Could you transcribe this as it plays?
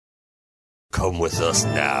Come with us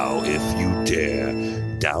now, if you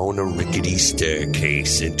dare, down a rickety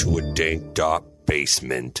staircase into a dank, dark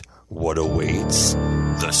basement. What awaits?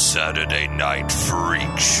 The Saturday Night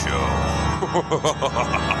Freak Show.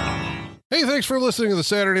 Hey, thanks for listening to the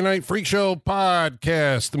Saturday Night Freak Show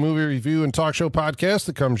podcast, the movie review and talk show podcast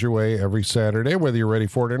that comes your way every Saturday, whether you're ready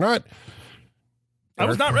for it or not. I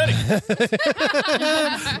was not ready. I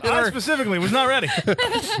specifically was not ready.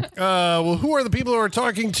 Well, who are the people who are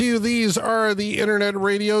talking to you? These are the internet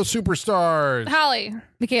radio superstars. Holly.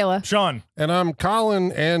 Michaela. Sean. And I'm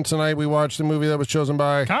Colin, and tonight we watched a movie that was chosen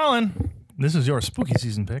by... Colin, this is your spooky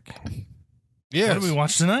season pick. Yes. What did we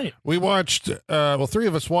watch tonight? We watched, well, three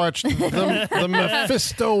of us watched the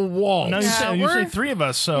Mephisto Waltz. No, you say three of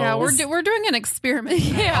us, so... Yeah, we're doing an experiment.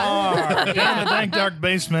 Down in the dank, dark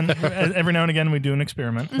basement. Every now and again, we do an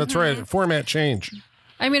experiment. That's right. Format change.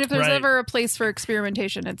 I mean, if there's ever a place for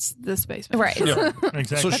experimentation, it's this basement. Right. Yeah.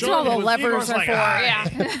 Exactly. So That's what all the levers are for.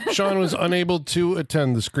 Yeah. Sean was unable to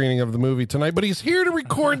attend the screening of the movie tonight, but he's here to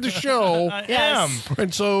record the show. I am.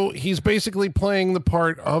 And so he's basically playing the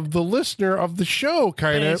part of the listener of the show,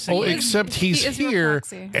 kind of, except he's here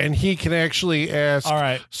and he can actually ask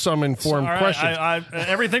some informed questions.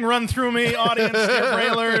 Everything run through me, audience, dear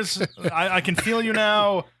brailers. I can feel you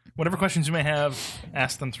now. Whatever questions you may have,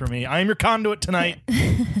 ask them through me. I am your conduit tonight.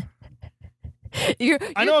 I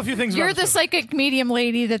know a few things. You're the psychic medium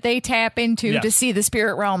lady that they tap into to see the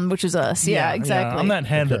spirit realm, which is us. Yeah, exactly. Yeah. I'm that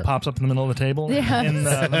head that pops up in the middle of the table in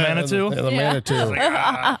the Manitou. The Manitou.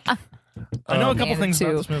 I know a couple things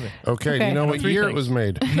about this movie. Okay, do you know what year it was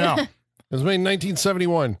made? No. It was made in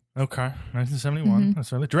 1971. Okay, 1971.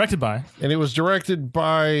 That's right. Directed by. And it was directed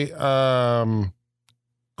by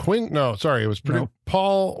it was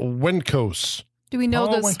Paul Wenkos. Do we know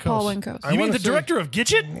this Paul Wenkos? You mean the director of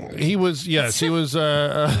Gidget? He was, yes, he was.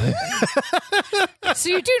 So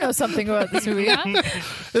you do know something about this movie, huh?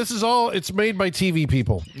 This is all, it's made by TV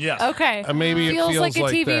people. Yeah. Okay. Maybe it feels like a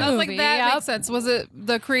TV that. I was like, that makes sense. Was it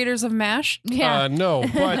the creators of MASH? Yeah. No,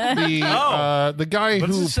 but the guy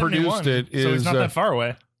who produced it is. So he's not that far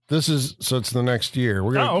away. So it's the next year.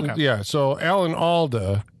 We're gonna, okay. Yeah, so Alan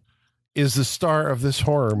Alda is the star of this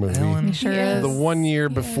horror movie. He sure is. The 1 year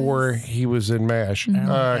before he was in MASH. He's Quinn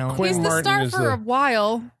the Martin star is for a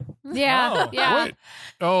while. Yeah. Yeah. What?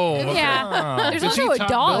 Oh, okay. Yeah. There's Is he also a top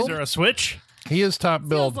dog. Is there a switch? He is top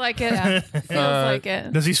billed. Feels like it. Feels like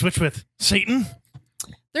it. Does he switch with Satan?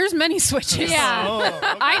 There's many switches. Yeah.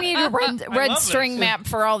 Okay. I need a red string map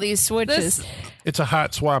for all these switches. It's a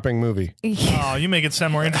hot swapping movie. Oh, you make it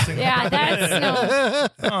sound more interesting. Yeah,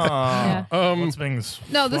 that's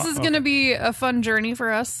No, this is going to be a fun journey for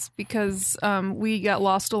us because we got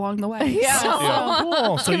lost along the way. Yeah.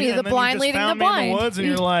 Cool. It's gonna be the blind leading the Me in blind. the woods and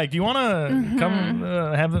you're like, do you want to come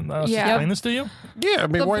have us explain this to you? Yeah, I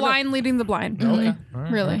mean, The why blind not? leading the blind. Really.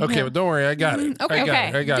 Really. Okay, but don't worry, I got it. Okay. I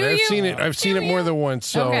got it. I've seen it. I've seen it more than once.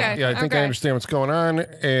 So Okay. yeah, I think I understand what's going on.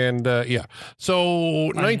 And yeah, so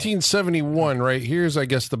 1971, right? Here's, I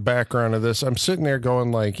guess, the background of this. I'm sitting there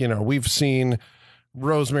going, like, we've seen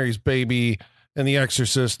Rosemary's Baby and The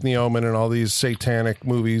Exorcist and The Omen and all these satanic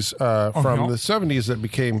movies from the 70s that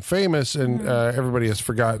became famous, and everybody has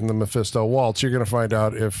forgotten the Mephisto Waltz. You're going to find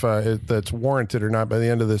out if that's warranted or not by the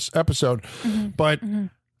end of this episode. But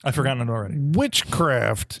I've forgotten it already.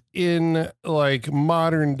 witchcraft in like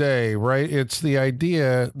modern day, right? It's the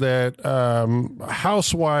idea that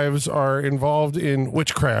housewives are involved in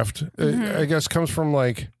witchcraft. I guess comes from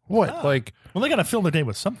like what? Like, well, they got to fill their day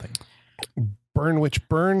with something. Burn Witch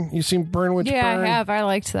Burn. You seen Burn Witch Burn? Yeah, I have. I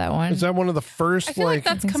liked that one. Is that one of the first? I feel like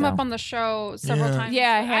that's come so. up on the show several times.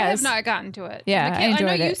 Yeah, it I have has. not gotten to it. Yeah, I enjoyed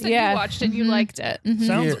I know you it. said Yeah. you watched it and you liked it.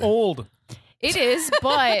 Sounds old. It is,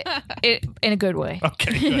 but in a good way.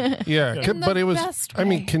 Okay, good. Yeah, In the but it was, best I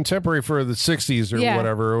mean, way. contemporary for the 60s or Yeah.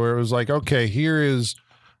 whatever, where it was like, okay, here is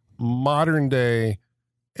modern day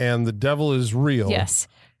and the devil is real. Yes.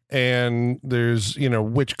 And there's,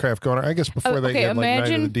 witchcraft going on. I guess before they okay, get like Night of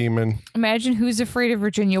the imagine- Demon. Imagine Who's Afraid of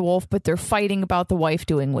Virginia Woolf, but they're fighting about the wife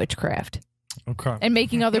doing witchcraft Okay. and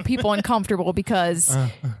making other people uncomfortable because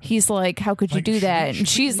he's like, how could you Like, do that? And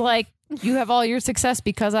she's like, you have all your success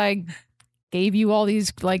because I gave you all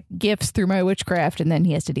these like gifts through my witchcraft, and then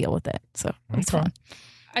he has to deal with that. So it's fun.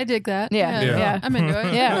 I dig that. Yeah. I'm into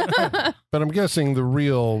it. Yeah. But I'm guessing the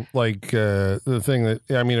real, like, the thing that,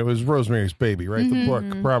 I mean, it was Rosemary's Baby, right? The book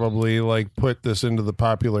probably, like, put this into the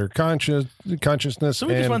popular consciousness. So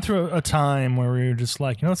we just went through a time where we were just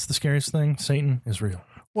like, what's the scariest thing? Satan is real.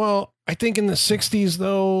 Well, I think in the 60s,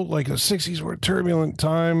 though, like the 60s were a turbulent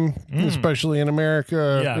time, especially in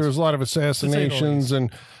America. Yes. There was a lot of assassinations,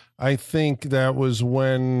 and I think that was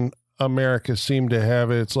when America seem to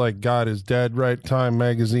have it. It's like God is Dead, right? Time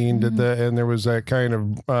magazine did that, and there was that kind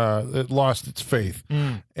of it lost its faith,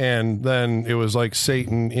 and then it was like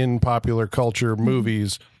Satan in popular culture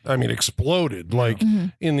movies. I mean, exploded like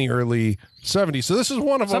in the early 70s. So this is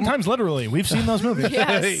one of them. Sometimes literally, we've seen those movies.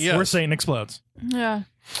 Yes. Where Satan explodes. Yeah.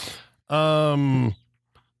 So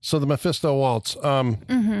the Mephisto Waltz.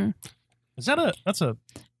 Is that that's a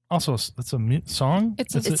song?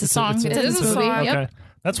 It's a song. It is a movie. song. Yep. Okay.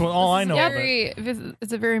 That's what all I know of it.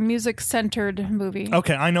 It's a very music-centered movie.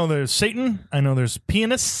 Okay, I know there's Satan. I know there's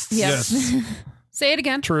pianists. Yes. Say it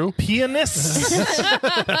again. True. Pianists.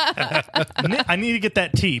 I need to get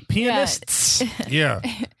that T. Pianists. Yeah.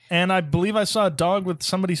 And I believe I saw a dog with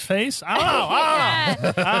somebody's face. I don't know. I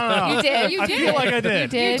don't know. You did. You I did. feel like I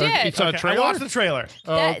did. You did. You saw a Okay, I trailer? watched the trailer.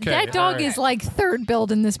 That dog is like third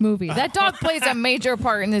build in this movie. That dog plays a major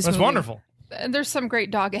part in this That's movie. wonderful. And there's some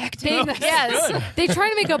great dog acting. Yes. They try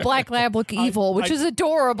to make a black lab look evil, which is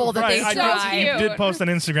adorable that they I try. did, you did post on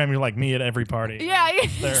Instagram. You're like me at every party. Yeah.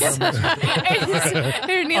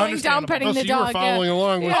 They're kneeling down, petting Oh, the so you dog. were following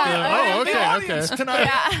along with The audience tonight.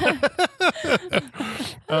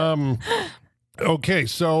 Okay,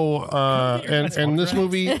 so and this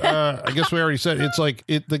movie, I guess we already said it's like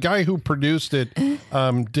the guy who produced it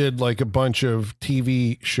did like a bunch of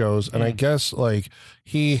TV shows, and I guess like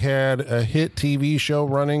he had a hit TV show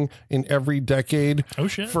running in every decade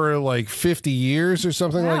for like 50 years or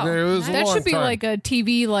something like that. It was a That long should be time. like a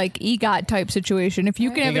TV like EGOT type situation. If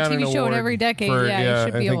you can have He a got an TV show in award every decade, for- you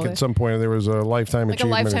should be I able think to. at some point there was a lifetime Like a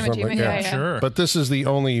achievement lifetime or something achievement, like that. yeah. Sure. But this is the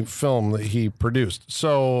only film that he produced.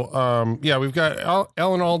 So, we've got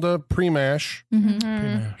Alan Alda, pre-MASH,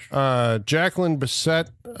 Jacqueline Bisset,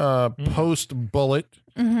 post-Bullet,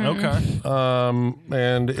 Okay.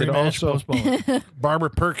 and it Pre-mash, also post-bullet. Barbara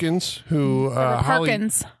Perkins, who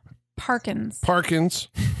Parkins,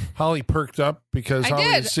 Holly perked up because I Holly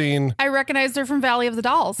did. has seen, I recognized her from Valley of the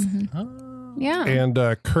Dolls. Yeah. and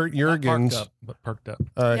Kurt Not Jurgens parked up, but perked up.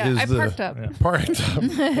 is I the perked up. Parked up.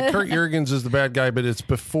 Kurt Jurgens is the bad guy, but it's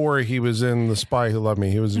before he was in The Spy Who Loved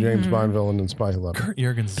Me. He was a James Bond villain in Spy Who Loved Me. Kurt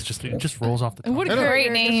Jurgens is it just rolls off the tongue. What a I know.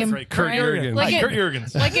 great name. Right. Kurt Jurgens. Like it- Kurt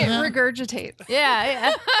Jurgens. Like it regurgitates.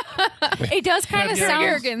 Yeah. It does kind of sound.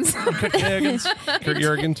 Jurgens. Kurt Jurgens. Kurt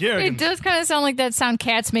Jurgens. It does kind of sound like that sound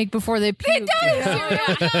cats make before they puke.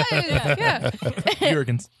 Yeah.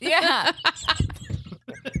 Jurgens. Yeah.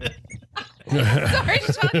 Sorry,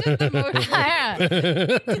 Sean, just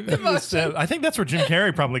emotion. I think that's where Jim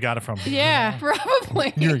Carrey probably got it from. Yeah.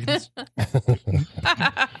 Probably. Jurgens.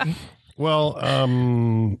 Well,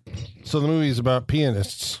 so the movie is about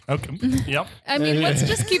pianists. Okay. Yep. I mean, let's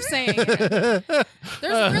just keep saying it.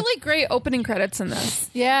 There's really great opening credits in this.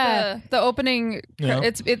 Yeah. The opening, Yeah.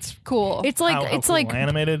 it's cool. It's like How cool.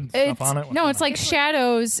 Animated stuff on it. No, it's like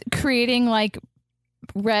shadows creating like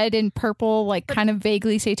red and purple, like kind of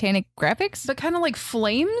vaguely satanic graphics. but kind of like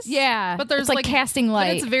flames. Yeah, But there's it's like casting But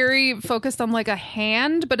light. it's very focused on like a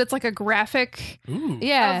hand, but it's like a graphic Ooh.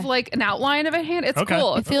 Yeah, of like an outline of a hand. It's Okay.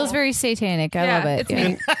 cool. it feels very satanic. I Yeah, love it. it's Yeah.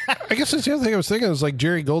 neat. I guess that's the other thing I was thinking. Is like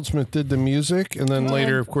Jerry Goldsmith did the music, and then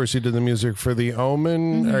later, of course, he did the music for The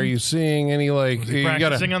Omen. Are you seeing any like he you got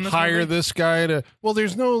practicing on to this hire movie? this guy to? Well,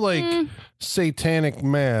 there's no like satanic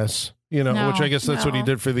mass, No, which I guess that's what he no.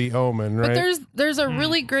 did for The Omen, right? But there's a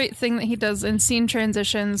really great thing that he does in scene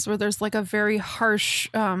transitions where there's like a very harsh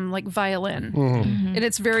like violin, and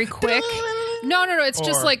it's very quick. No, it's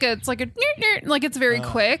just Or- like it's it's very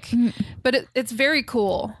quick, but it's very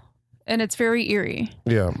cool and it's very eerie.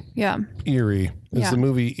 Yeah, Yeah. Eerie. It's Yeah. the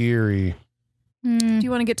movie Eerie. Do you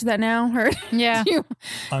want to get to that now, or Yeah. do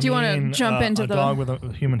you want to mean, jump into a the? dog with a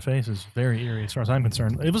human face is very eerie as far as I'm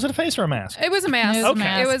concerned. Was it a face or a mask? It was a mask. It was a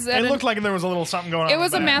mask. It was. It looked like there was a little something going on. It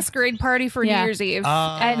was a in the back. masquerade party for Yeah. New Year's Eve.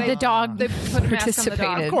 And the dog they put a mask on the dog.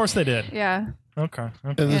 participated. Of course they did. Yeah, Okay.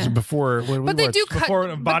 And this is before. When but we they do watched- cut.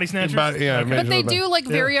 Before Body Snatchers? Yeah, Okay. But they Imagine do like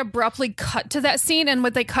very abruptly cut to that scene, and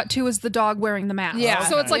what they cut to is the dog wearing the mask. Yeah.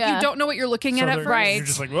 So it's like Yeah. you don't know what you're looking So at they're- first. You're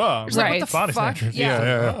just like, whoa. Just like, Right. what the Body fuck? Snatchers. Yeah.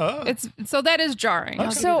 Yeah. It's so that is jarring. I'll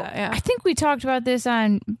give you So that, yeah. I think we talked about this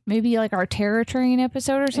on maybe like our Terror Train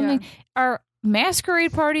episode or something. Are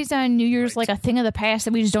masquerade parties on New Year's like a thing of the past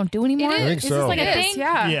that we just don't do anymore? It is. I think Is so. this like It a is, thing?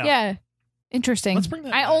 yeah. Yeah. Interesting. Let's bring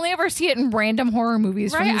that I back. only ever see it in random horror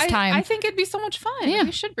movies from Right. this time. I think it'd be so much fun. Yeah.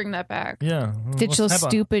 We should bring that back. Yeah. Digital Let's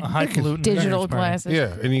have stupid a highfalutin digital New Year's party. glasses.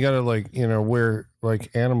 Yeah, and you got to wear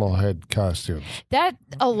like animal head costumes. That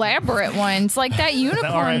elaborate ones, like that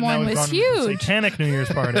unicorn All right, now one we've was gone huge. Satanic New Year's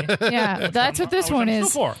party. Yeah, that's what this one I'm is.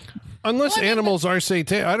 still for. Unless animals are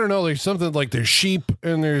satanic. I don't know. There's something like there's sheep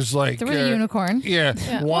and there's like There was a unicorn.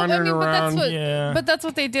 Yeah, wandering around. But that's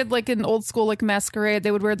what they did, like in old school, like masquerade.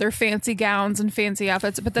 They would wear their fancy gowns and fancy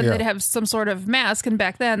outfits, but then they'd have some sort of mask. And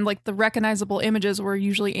back then, like the recognizable images were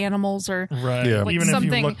usually animals or Yeah. like Even if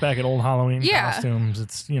you look back at old Halloween costumes,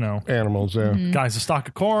 it's animals. Yeah, guys, a stalk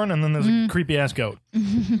of corn, and then there's a creepy ass goat.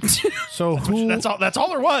 So That's all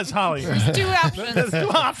there was, Holly. two options. There's 2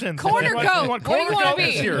 options. Corn or goat? You want What corn do you or wanna goat be?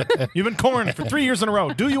 this year? You've been corn for 3 years in a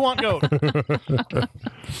row. Do you want goat?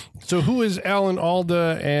 So who is Alan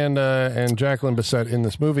Alda and Jacqueline Bisset in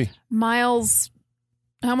this movie? Miles.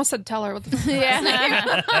 I almost said Teller. What's his last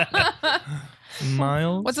name?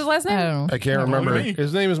 Miles. What's his last name? I don't know. I can't remember.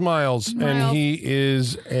 His name is Miles, and he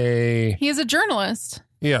is a journalist.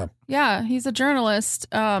 Yeah, he's a journalist.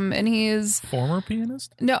 And he's former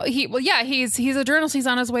pianist. He's a journalist. He's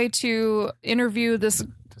on his way to interview this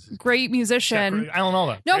great musician, Alan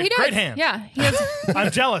Alda. No, he does. Great hands. Yeah, he has.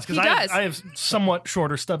 I'm jealous because He does. I have somewhat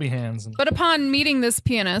shorter, stubby hands. But upon meeting this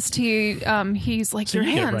pianist, he's like, So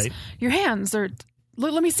you get right. your hands are.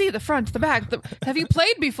 Let me see the front, the back. Have you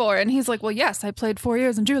played before? And he's like, well, yes, I played 4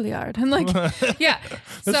 years in Juilliard. And like, yeah.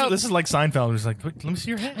 This is like Seinfeld. He's like, let me see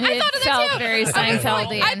your hand. I thought of that felt too. very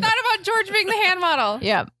Seinfeldian. I thought about George being the hand model.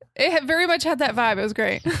 Yeah. It very much had that vibe. It was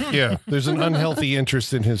great. yeah. There's an unhealthy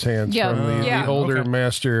interest in his hands from the older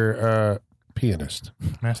master pianist.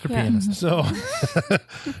 Master pianist. So,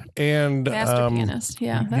 and Master pianist.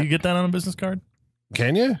 Yeah. Do you get that on a business card?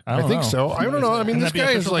 Can you? I think know. so. I don't know. I mean, Can this that be an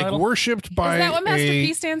guy is official like title? worshipped by Is that what Master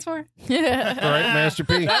P stands for? right, Master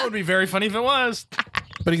P. That would be very funny if it was.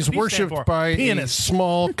 But he's P stand worshipped for by pianist. a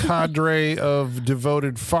small cadre of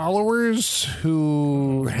devoted followers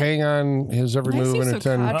who hang on his every Nice move use and of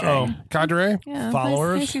attend. cadre. Cadre? Yeah,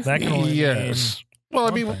 Followers? nice use That of can only Yes. Well,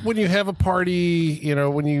 I mean, when you have a party,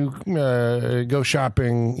 when you go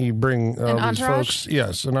shopping, you bring all these entourage? folks.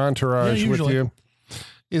 Yes, an entourage with usually. you.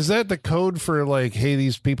 Is that the code for like, hey,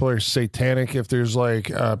 these people are satanic? If there's like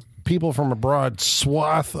people from a broad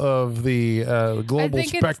swath of the global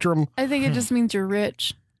think it's- spectrum, I think it just means you're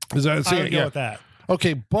rich. is that I would go with that.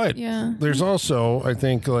 Okay, but there's also, I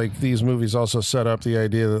think, like these movies also set up the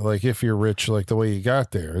idea that like if you're rich, like the way you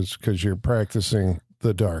got there is because you're practicing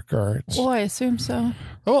the dark arts. Well, I assume so.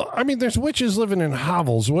 Well, I mean, there's witches living in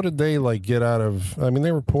hovels. What did they like get out of? I mean,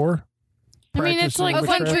 they were poor. I mean, it's like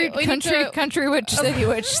Practicing country witch, city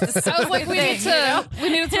witch. I was like, we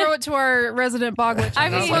need to throw it to our resident bog witch. I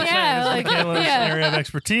mean, area of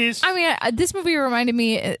expertise. I mean, this movie reminded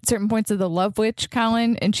me at certain points of the Love Witch,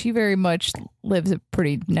 Colin, and she very much lives a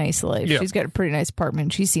pretty nice life. Yeah. She's got a pretty nice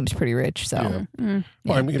apartment. She seems pretty rich. So Well,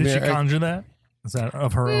 I mean, Did she conjure that? Is that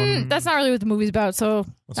of her own? that's not really what the movie's about. So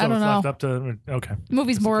I don't it's know. left up to okay. The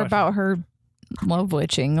movie's That's the more question. about her love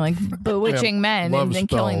witching, like bewitching men love and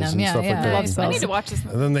killing spells them. and Yeah, stuff like yeah. that. Love I spells. need to watch this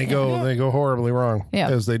movie. and then they go horribly wrong, Yeah.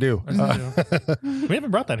 as they do. We haven't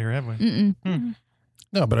brought that here, have we?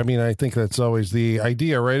 No, but I mean, I think that's always the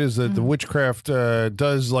idea, right? Is that the witchcraft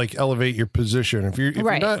does like elevate your position. If you're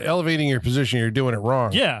not elevating your position, you're doing it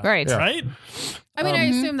wrong. Yeah. Right. Yeah. Right? I mean, I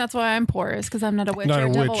assume that's why I'm poor, is because I'm not a witch Not or a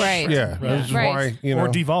a devil. witch. Right. Yeah. That's Right. why, Or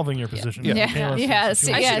devolving your position. Yeah. Yeah. Yes.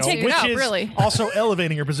 I Yeah. should take it Which out, is really. also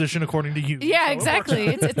elevating your position according to you. Yeah, So it exactly.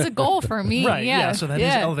 works. It's a goal for me. Right. Yeah. So that is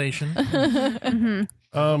yeah. elevation.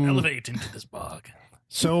 Elevate into this bog.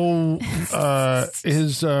 So,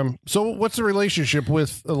 so what's the relationship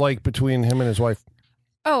with like between him and his wife?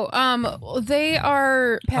 Oh, they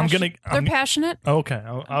are passionate. They're passionate. Okay.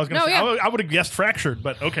 I was going to say, I would have guessed fractured,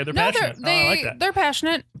 but okay, they're passionate. I like that. They're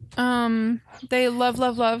passionate. They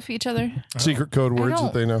love each other. Secret code words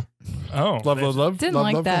that they know. Oh. Love. Didn't love,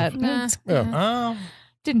 like love, that. love. Yeah. Oh.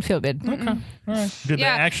 Didn't feel good. Okay. All right. Did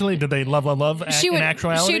they love in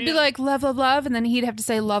actuality? She'd be like love, and then he'd have to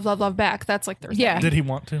say love back. That's like their thing. Yeah. Did he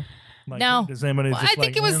want to? Like, No. Does anybody just I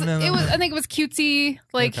think it was. I think it was cutesy.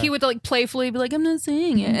 Like he would like playfully be like, "I'm not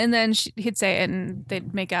saying it," and then he'd say it, and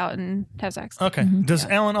they'd make out and have sex. Okay. Does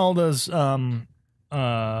Alan Alda's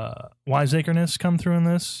wiseacreness come through in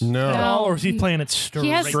this? No. Or is he playing it straight? He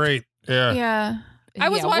has- Straight. Yeah. Yeah. I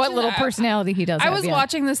was Yeah, watching what little personality he does. I have, was yeah.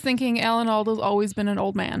 watching this thinking Alan Alda's always been an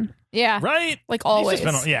old man. Yeah. Right? Like He's always.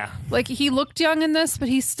 just been, yeah. Like he looked young in this, but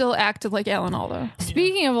he still acted like Alan Alda.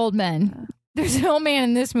 Speaking of old men, there's an old man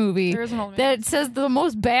in this movie There is an old man. that says the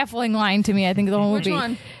most baffling line to me, I think, of the whole Which movie.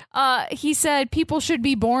 one? he said people should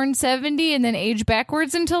be born 70 and then age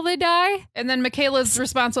backwards until they die. And then Michaela's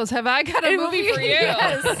response was, "Have I got a movie for you?"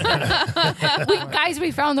 Guys,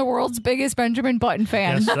 we found the world's biggest Benjamin Button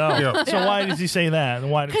fan. Yes, so why does he say that?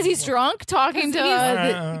 Why? Because he's drunk talking to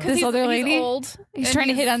this other lady. He's old. He's trying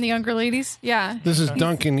to hit on the younger ladies. Yeah. This is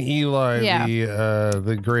Duncan Eli,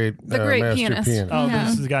 the great master pianist. Oh, this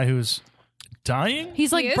is the guy who's dying?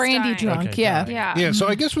 He's like He is brandy dying. drunk. Okay, Yeah. Yeah. Yeah, so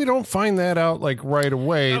I guess we don't find that out like right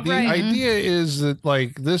away. The right. idea is that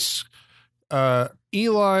like this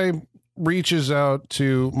Eli reaches out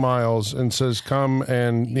to Miles and says, "Come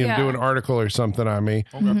and do an article or something on me,"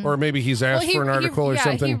 or maybe he's asked for an article or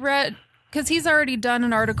something. He read because he's already done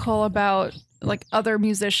an article about like other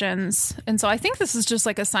musicians, and so I think this is just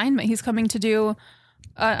like assignment. He's coming to do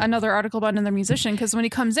another article about another musician because when he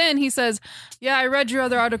comes in, he says, "Yeah, I read your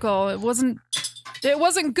other article. It wasn't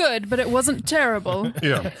good, but it wasn't terrible."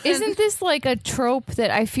 Yeah. Isn't this like a trope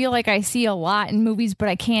that I feel like I see a lot in movies, but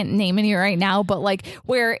I can't name any right now, but like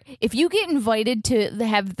where if you get invited to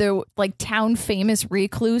have the like town famous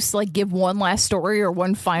recluse like give one last story or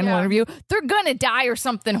one final interview, they're gonna die or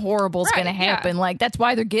something horrible is gonna happen. Like that's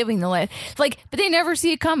why they're giving the last but they never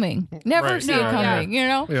see it coming. Never see it coming, you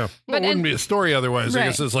know? Yeah. Well, it wouldn't be a story otherwise. I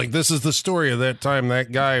guess it's like this is the story of that time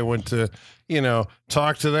that guy went to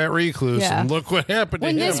talk to that recluse and look what happened to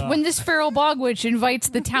him. When this feral bog witch invites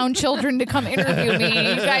the town children to come interview me,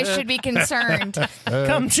 you guys should be concerned.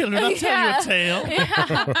 Come, children, I'll tell you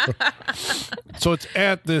a tale. So it's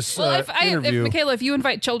at this interview. Michaela, if you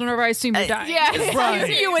invite children over, I assume you die. Yeah,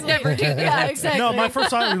 Right. you would never do that. Yeah, exactly. No, my first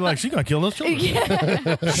thought was like, she's going to kill those children.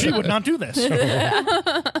 She would not do this.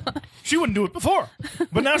 She wouldn't do it before.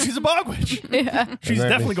 But now she's a bog witch. Yeah. She's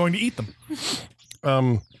definitely going to eat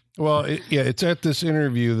them. Well, it's at this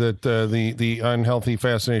interview that the unhealthy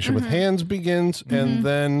fascination with hands begins, and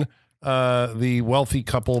then the wealthy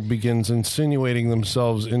couple begins insinuating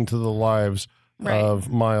themselves into the lives of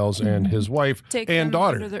Miles and his wife and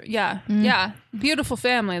daughter. Yeah. Beautiful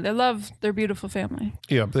family. They love their beautiful family.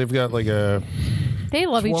 Yeah, they've got like a They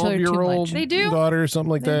love each other too 12-year-old much. They do? daughter or something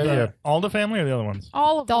like that. Yeah. Alda family or the other ones?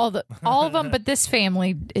 All of them. All of them, but this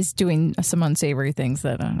family is doing some unsavory things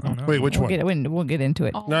that I don't know. Wait, which one? We'll get into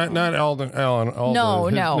it. Not Alan Alda. No. Oh,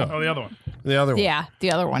 the other one. The other one. Yeah,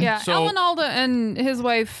 the other one. Yeah, So- Alan Alda and his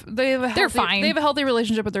wife, they're fine. They have a healthy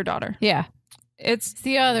relationship with their daughter. Yeah. It's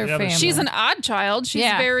The other The other- family. she's an odd child. She's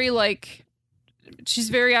Yeah. she's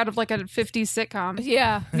very out of like a 50s sitcom.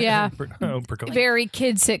 Yeah. Very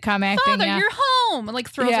kid sitcom acting. Father, yeah. you're home, and like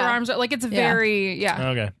throws her Yeah. arms out. Like it's very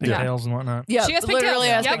Okay. Pigtails and whatnot. Yep, She has literally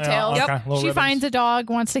pigtails. has Yep. pigtails. Yeah, okay. Little She ribbons. finds a dog,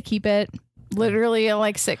 wants to keep it. Literally a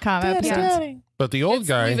like sitcom episode. But the old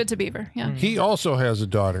guy, Leave it to Beaver. Yeah, he also has a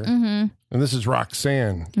daughter, Mm-hmm. and this is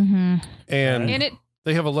Roxanne, Mm-hmm. and and it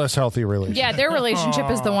they have a less healthy relationship. Yeah, their relationship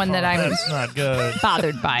is the one that I'm That's not good.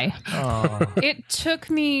 bothered by. it took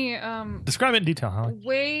me Describe it in detail, Holly.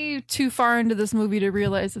 way too far into this movie to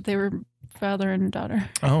realize that they were father and daughter.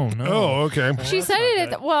 Oh, no. Oh, okay. She said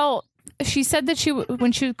it. She said that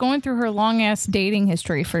when she was going through her long ass dating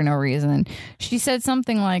history for no reason, she said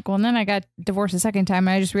something like, "Well, and then I got divorced a second time,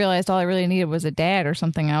 and I just realized all I really needed was a dad or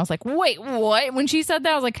something." And I was like, "Wait, what?" When she said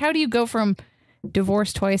that, I was like, "How do you go from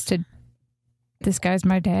divorced twice to this guy's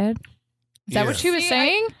my dad?" Is that what she was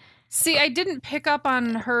saying? I didn't pick up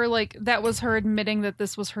on her like that was her admitting that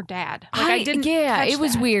this was her dad. Like, I didn't. Yeah, catch it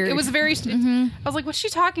was that. weird. It was very. I was like, "What's she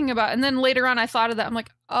talking about?" And then later on, I thought of that. I'm like,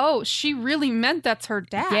 "Oh, she really meant that's her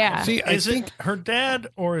dad." Yeah. See, I Is think. it her dad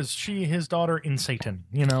or is she his daughter in Satan?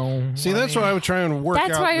 You know? See, that's what I was trying to work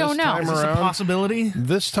That's out why I this don't know. time Is this a around. possibility?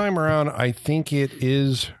 This time around, I think it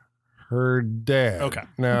is her dad. Okay.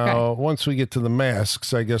 Now, once we get to the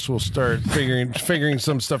masks, I guess we'll start figuring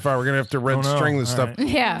some stuff out. We're gonna have to red no. string the All stuff. right.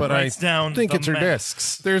 Yeah. But Writes down think the it's her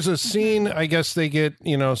masks. dad. There's a scene. I guess they get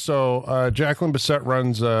So Jacqueline Bisset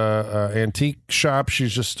runs a antique shop.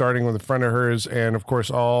 She's just starting with a friend of hers, and of course,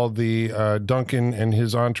 all the Duncan and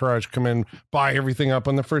his entourage come in, buy everything up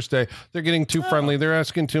on the first day. They're getting too friendly. They're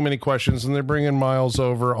asking too many questions, and they're bringing Miles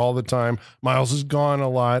over all the time. Miles is gone a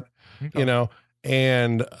lot,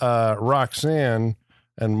 and Roxanne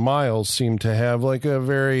and Miles seem to have like a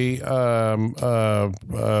very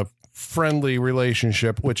friendly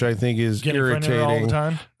relationship, which I think is Getting friendlier all the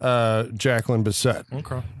irritating time? Jacqueline Bisset,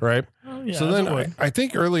 Okay. right? Yeah, So as then it would. I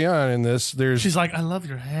think early on in this, there's She's like, I love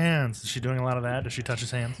your hands. Is she doing a lot of that? Does she touch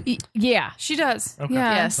his hands? Yeah. She does. Okay.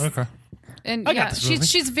 Yeah. Yes. Okay. And I got this movie.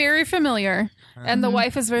 she's very familiar. And the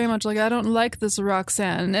wife is very much like, I don't like this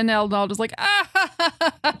Roxanne. And Alan Alda's like,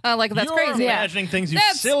 like, that's You're crazy. imagining things, you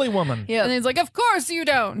That's- silly woman. Yeah. And he's like, of course you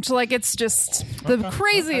don't. Like, it's just the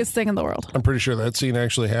craziest thing in the world. I'm pretty sure that scene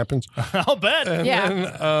actually happens. I'll bet.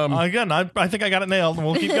 Yeah. Again, I think I got it nailed.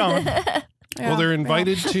 We'll keep going. Well, they're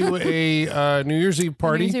invited to a New Year's Eve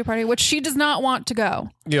party. New Year's Eve party, which she does not want to go.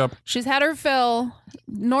 Yep. She's had her fill.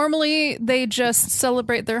 Normally, they just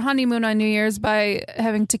celebrate their honeymoon on New Year's by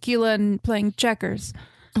having tequila and playing checkers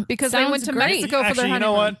because they Sounds went to great. Mexico for their Actually, you honeymoon.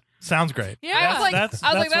 know what? Sounds great. Yeah, I was like, that's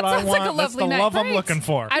that what I sounds like a want. lovely That's the night. love I'm Great. looking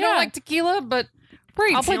for. I don't Yeah. like tequila, but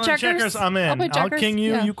Great. I'll play Tequila and checkers. I'm in. I'll play I'll checkers. king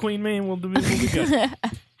you, Yeah. you queen me, and we'll be good.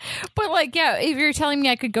 But like, yeah, if you're telling me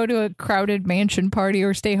I could go to a crowded mansion party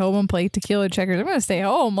or stay home and play tequila checkers, I'm gonna stay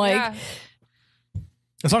home. Like, Yeah.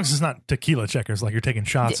 As long as it's not tequila checkers, like you're taking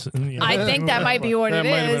shots. And, you know. I think that might be what That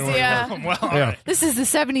it might have is. been what it Yeah. Well, all Yeah. right. This is the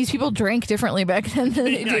 70s. People drank differently back then than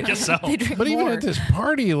they Yeah, I do. guess so. They drink But even more. at this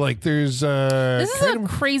party, like, there's This is kind a of-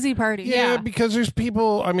 crazy party. yeah, because there's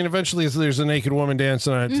people. I mean, eventually there's a naked woman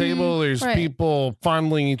dancing on a table. There's right. people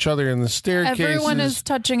fondling each other in the staircases. Everyone is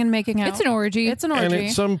touching and making out. It's an orgy. It's an And orgy.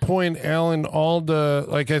 at some point, Alan Alda,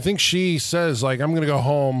 like, I think she says, like, I'm going to go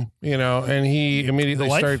home, you know, and he immediately The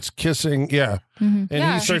wife? starts kissing. Yeah. And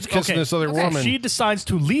Yeah. he starts kissing Okay. this other woman. She decides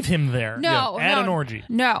to leave him there. No, at no, an orgy.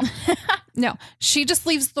 No, no. She just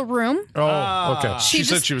leaves the room. Oh, okay. She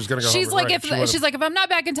said just- she was going to go She's home. like, Right, she would've- she's like, if I'm not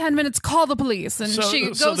back in 10 minutes, call the police. And she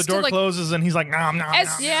goes so the door to like. closes and he's like, nom, nom, As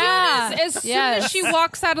nom, soon Yeah. as soon Yes. as she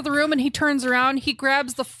walks out of the room and he turns around, he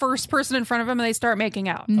grabs the first person in front of him and they start making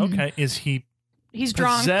out. nom. Okay, is he He's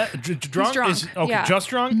drunk. drunk? drunk, Is, okay, yeah. just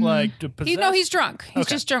drunk? Like, possessed? He's drunk. He's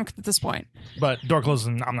Okay. just drunk at this point. But door closes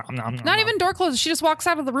and nom, nom, nom, nom, Not even door closes. She just walks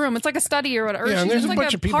out of the room. It's like a study or whatever. Yeah, and She's there's just a like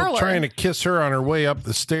bunch of people parlor. trying to kiss her on her way up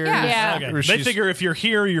the stairs. Yeah. Okay. Or They she's- figure if you're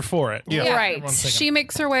here, you're for it. Yeah. Right. Everyone's thinking. She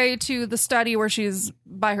makes her way to the study where she's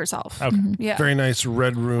by herself. Okay. Yeah. Very nice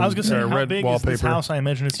red room. I was going to say, how red big wallpaper. is this house? I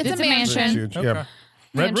imagine it's It's a It's mansion. huge. Okay. Yeah.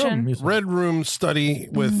 Red room. Mansion. music. Red room study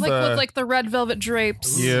with, Like with like the red velvet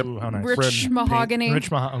drapes. Yep. Ooh, how nice. Rich Red paint. mahogany.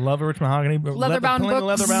 I love rich mahogany. Leather-bound Plenty of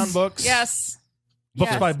books. Leather-bound books. Yes.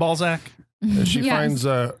 Books Yes. by Balzac. she Yes. finds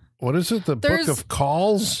what is it? The There's- Book of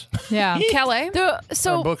Calls? Yeah. Calais. Or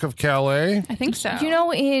So, Book of Calais? I think so. you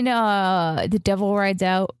know, in The Devil Rides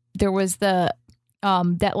Out, there was the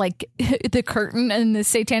that like the curtain and the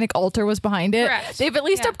satanic altar was behind it. Correct. They've at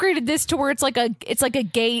least Yeah. upgraded this to where it's like a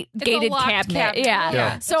gated a locked cabinet. cabinet. Yeah.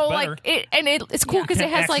 Yeah. So That's like it's cool because it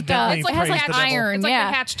has like Accidentally it has like praise the devil. iron. It's like yeah.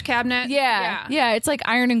 a hatched cabinet. Yeah. It's like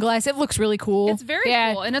iron and glass. It looks really cool. It's very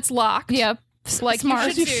yeah. cool and it's locked. Yep. Like Smart.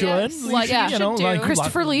 you should do. should. Like yeah. you should do. like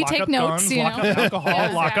Christopher Lee, lock take up notes, Guns, you lock know? up alcohol,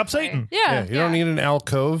 Yeah, lock up exactly. Satan. Yeah. You don't need an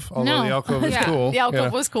alcove, although No. the alcove is Yeah. cool. The alcove Yeah.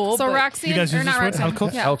 was cool. So but- Roxanne, You guys or use not this word?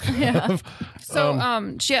 Roxanne. Alcove? Yeah. Alcove.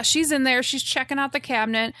 So she's in there, she's checking out the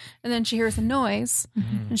cabinet, and then she hears a noise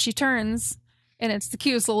and she turns and it's the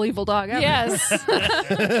cutest little evil dog ever. Yes.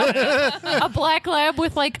 A black lab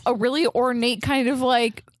with like a really ornate kind of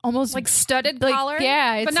like almost Like studded like, collar.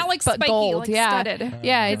 yeah, But it's- not like but spiky, gold, like yeah. studded.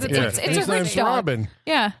 Yeah, it's Yeah. it's His a rich name's dog. Robin.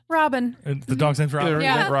 Yeah. Robin. The dog's name's Robin.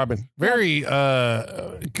 Yeah. Robin. Very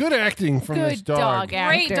good acting from this Good dog actor.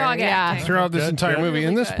 Great dog yeah. acting. throughout this Good, entire good. movie. In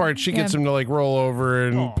Really this good. part, she gets Yeah. him to like roll over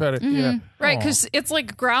and pet it. Yeah. Right, Aw. because it's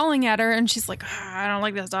like growling at her and she's like, I don't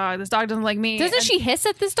like this dog. This dog doesn't like me. Doesn't And she hiss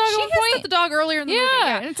at this dog She at one hissed point? at the dog earlier in the movie.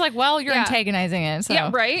 yeah. And it's like, well, you're Yeah. antagonizing it. So. Yeah,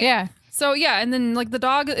 right? Yeah. So yeah, and then like the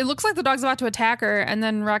dog, it looks like the dog's about to attack her, and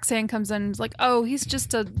then Roxanne comes in and is like, "Oh, he's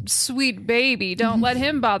just a sweet baby. Don't let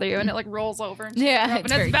him bother you." And it like rolls over and Yeah, up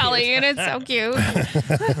it's in very its belly, and it's so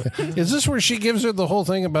cute. Is this where she gives her the whole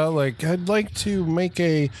thing about like, I'd like to make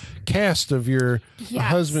a cast of your Yes.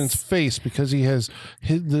 husband's face because he has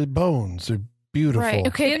the bones are beautiful. Right.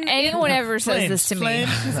 Okay. In- if anyone ever says this to me,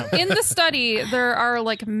 In the study, there are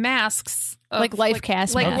like masks, of, Like life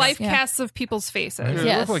casts like masks, life yeah. casts of people's faces, They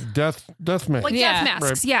Yes. look like death men. like Yeah. death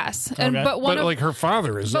masks. Right. Yes, and Okay. but one but of like her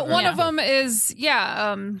father is. but one Yeah. of them is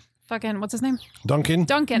fucking what's his name? Duncan.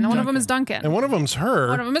 Duncan. One of them is Duncan. And one of them's her.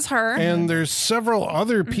 One of them is her. And there's several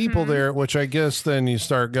other people there, which I guess then you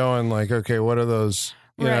start going like, okay, what are those?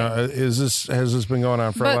 You know, has this been going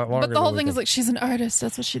on for a lot longer? But the whole than we thing is think? like she's an artist.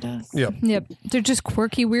 That's what she does. Yep. yep, they're just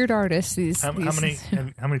quirky, weird artists. These. How these-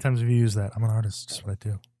 many times have you used that? I'm an artist. That's what I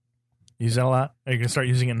do. You use that a lot? Are you going to start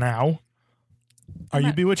using it now? Are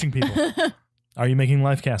you bewitching people? Are you making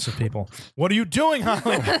life casts of people? What are you doing,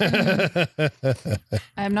 Holly?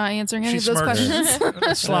 I'm not answering any She of those smirks. questions.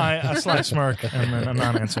 a sly smirk, and then I'm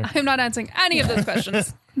not answering. I'm not answering any of those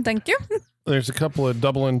questions. Thank you. there's a couple of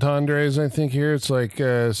double entendres, I think, here. It's like,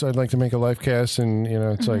 so I'd like to make a life cast, and,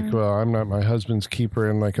 it's like, well, I'm not my husband's keeper.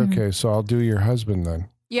 And like, okay, so I'll do your husband then.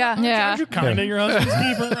 Yeah. Aren't you kind of your husband's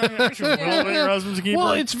keeper? Aren't you a little bit your husband's keeper?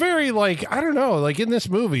 Well, it's very like, I don't know, like in this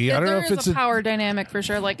movie, I don't know if it's a power dynamic for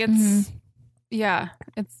sure. Like it's,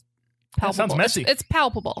 it's palpable. That sounds messy. It's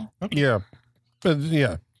palpable. Okay. Yeah.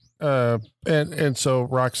 Yeah. And so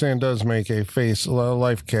Roxanne does make a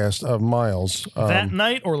life cast of Miles. That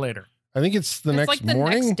night or later? I think it's the It's next like the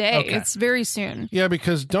morning. next day. Okay. It's very soon. Yeah,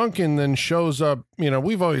 because Duncan then shows up.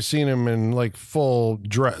 We've always seen him in like full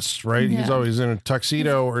dress, right? He's Yeah. always in a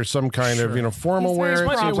tuxedo or some kind of formal He's very wear. This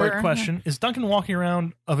might be a proper. weird question. Is Duncan walking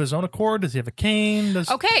around of his own accord? Does he have a cane?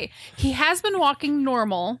 Okay. He has been walking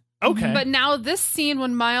normal. Okay. But now this scene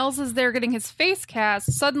when Miles is there getting his face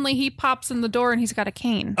cast, suddenly he pops in the door and he's got a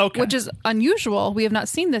cane. Okay. Which is unusual. We have not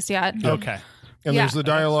seen this yet. Okay. And Yeah. there's the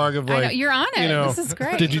dialogue of I know, like, you're on it. This is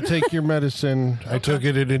great. did you take your medicine? I took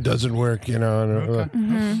it and it doesn't work. And,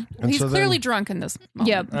 and He's so clearly then, drunk in this moment.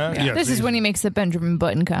 Yep. Yeah. This is when he makes the Benjamin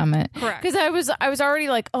Button comment. Correct. Because I was already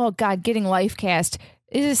like, oh God, getting life cast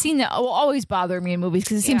is a scene that will always bother me in movies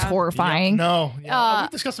because it seems Yeah. horrifying. No. Yeah. We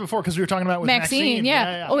discussed it before because we were talking about it with Maxine,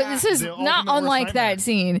 yeah. Oh, this is The not ultimate worst unlike nightmare. that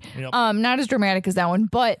scene. Yep. Not as dramatic as that one,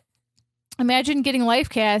 but imagine getting life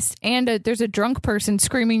cast and there's a drunk person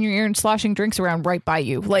screaming in your ear and sloshing drinks around right by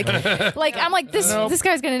you. Like I'm like this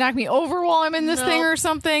guy's gonna knock me over while I'm in this thing or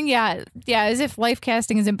something. Yeah, as if life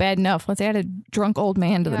casting isn't bad enough. Let's add a drunk old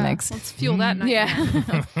man to the mix. Let's fuel that night.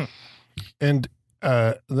 Yeah. And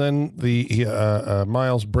then the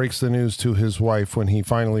Miles breaks the news to his wife when he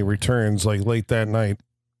finally returns, like late that night,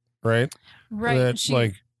 right? Right.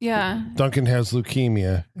 That Yeah. Duncan has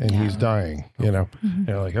leukemia and he's dying. And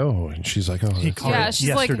they're like, oh, and she's like, oh, He that's called Yeah, it she's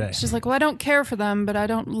yesterday. like, well, I don't care for them, but I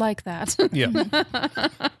don't like that. yeah.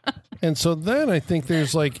 And so then I think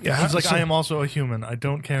there's like, He's like, I am also a human. I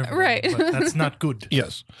don't care. For Right. them, but that's not good.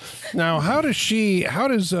 Yes. Now, how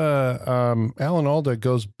does Alan Alda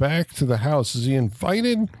goes back to the house? Is he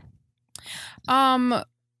invited?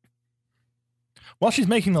 While she's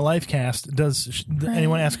making the life cast, does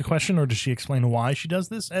anyone ask a question or does she explain why she does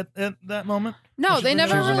this at that moment? No, they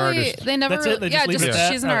never She's an really. artist. They never. That's it? They yeah, just leave just it at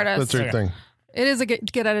that? she's an All right. artist. That's her thing. It is a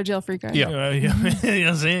get out of jail free card. Yeah.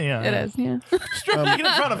 Yeah, see, yeah. It is. Yeah. Get in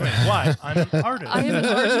front of me. Why? I'm an artist. I am an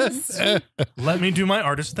artist. Let me do my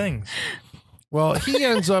artist things. Well, he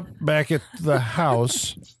ends up back at the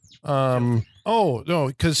house. Oh, no,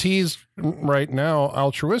 because he's right now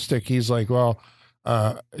altruistic. He's like, well,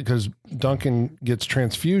 because Duncan gets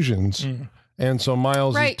transfusions. And so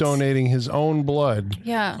Miles is donating his own blood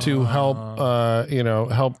to help,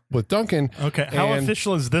 help with Duncan. Okay, how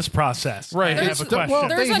official is this process? Right. I have a question. well,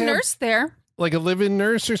 There's They a have- nurse there. Like a live-in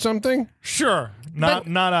nurse or something? Sure, not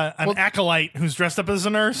an acolyte who's dressed up as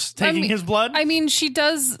a nurse taking his blood. I mean,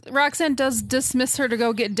 Roxanne does dismiss her to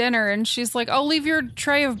go get dinner, and she's like, "Oh, leave your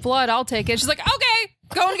tray of blood. I'll take it." She's like, "Okay,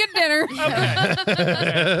 go and get dinner."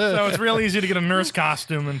 Okay. So it's real easy to get a nurse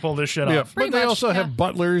costume and pull this shit Yeah, off. but they much, also yeah. have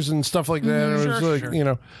butlers and stuff like that. It was like,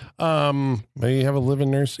 maybe you have a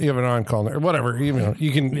live-in nurse, you have an on-call nurse, whatever.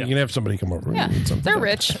 You can have somebody come over. Yeah, and something. they're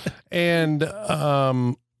rich.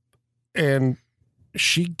 And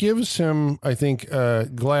she gives him, I think, a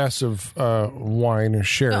glass of wine or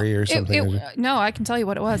sherry or something. No, I can tell you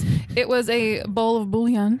what it was. It was a bowl of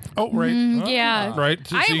bouillon. Oh, right. Yeah. Right.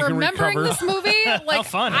 So I you am can remembering recover. this movie like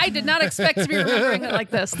fun. I did not expect to be remembering it like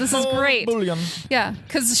this. This is great. Bouillon. Yeah,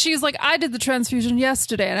 because she's like, I did the transfusion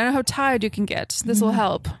yesterday, and I know how tired you can get. This will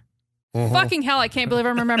help. Fucking hell, I can't believe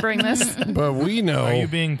I'm remembering this. But we know. Are you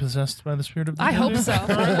being possessed by the spirit of the I hope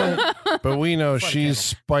so. But we know she's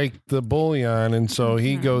spiked the bouillon, and so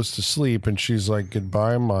he goes to sleep, and she's like,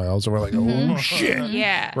 "Goodbye, Miles," and we're like, "Oh shit!"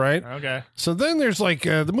 Yeah. Right? Okay. So then there's like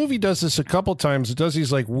the movie does this a couple times. It does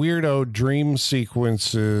these like weirdo dream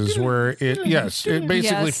sequences where it basically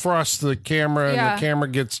Yes. frosts the camera, and Yeah. the camera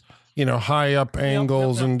gets high up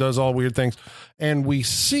angles and does all weird things, and we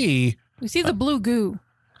see We see the blue goo.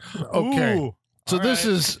 okay. Ooh. So this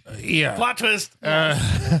is Plot twist.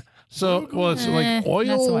 so it's like Not so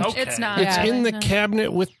oil. much. Okay. It's not. It's Yeah. in the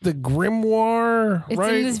cabinet with the grimoire, It's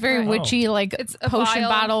right? in this very witchy, like, It's a potion vial.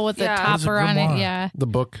 bottle with Yeah. a What is a topper on it. grimoire? Yeah. The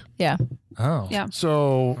book. Yeah. Oh. Yeah.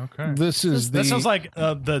 So Okay. this is That sounds like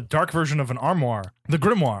the dark version of an armoire. The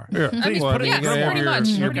grimoire. yeah. Please Well, put it you in gotta grimoire. have pretty your, much,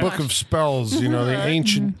 your pretty book much. of spells, the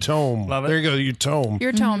ancient tome. Love it. There you go, your tome.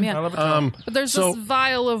 Your tome, yeah. I love it. But there's so- this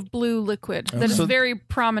vial of blue liquid that is So- very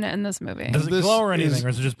prominent in this movie. Does it This glow or anything, is- or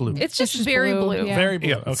is it just blue? It's just just very blue, blue. yeah. Very blue.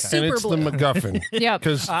 Yeah, Okay. and Super it's blue. the MacGuffin. Yep.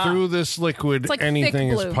 Because through this liquid, like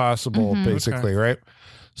anything thick is blue. possible, basically, right?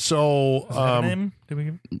 So, Is that a name? Did we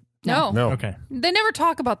give? No. Okay. They never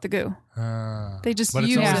talk about the goo. They just But it's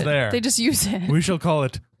use always it. there. They just use it. We shall call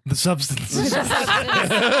it the substance.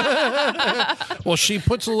 Well, she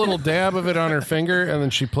puts a little dab of it on her finger, and then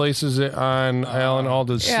she places it on Alan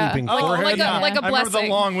Alda's sleeping forehead. like a I remember the blessing.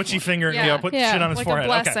 long witchy finger. Yeah. Yeah, put shit on his like forehead. a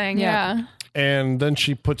blessing. Okay. Yeah. And then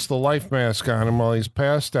she puts the life mask on him while he's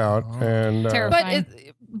passed out. And Terrifying.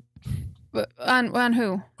 But on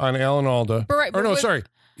who? on Alan Alda. But right, or but no, with- sorry.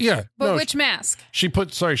 Yeah. But no, which mask? she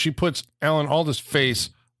puts Alan Alda's face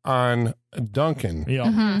on Duncan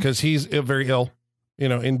Yeah. because he's very ill,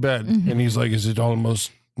 in bed. And he's like, is it almost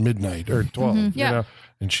midnight or 12? Yeah.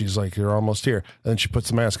 And she's like, you're almost here. And then she puts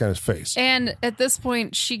the mask on his face. And at this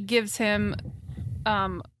point, she gives him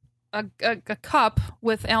a cup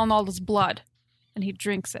with Alan Alda's blood, and he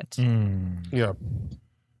drinks it. Yeah.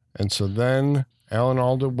 And so then Alan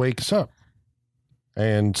Alda wakes up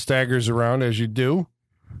and staggers around as you do.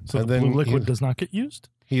 So And the then blue liquid he- does not get used?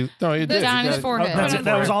 He did. Down his That- forehead. That's it.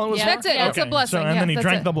 That was all it was. Yeah. for? That's it. It's a blessing. So, and Yeah, then he that's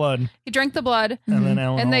drank it. the blood, He drank the blood, and then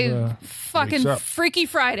Alan and they Alda. fucking wakes up. Freaky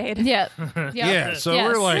Friday. Yeah. Yeah. So Yes.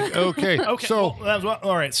 we're like, okay. Okay. So well, that's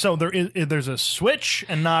all right. So there's a switch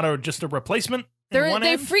and not just a replacement. in one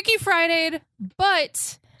They end? Freaky Friday'd,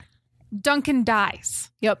 but Duncan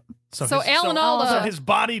dies. Yep. So Alan Alda- So his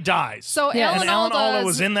body dies. So Yeah. Alan And Alan Alda Alda's-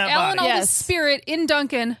 was in that Alan body. Alda's Yes. spirit in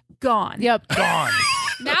Duncan gone. Yep. Gone.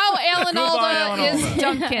 Now Alan Goodbye, Alda Alan is Alda.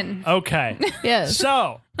 Duncan. Okay. Yes.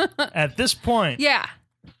 So at this point, Yeah.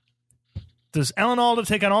 does Alan Alda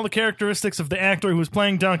take on all the characteristics of the actor who was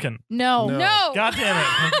playing Duncan? No. No. God damn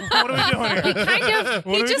it! What are we doing here? Kind of.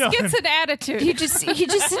 What He are we just doing? gets an attitude. He just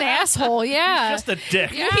an asshole. Yeah. Just a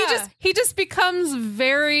dick. Yeah, he just becomes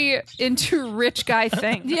very into rich guy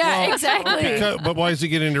things. Yeah. Exactly. but why does he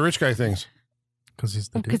get into rich guy things? Because he's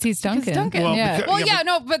the dude. Because he's Duncan. Duncan. Well, yeah. because- Well, Yeah, yeah,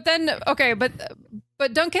 no, but then okay, but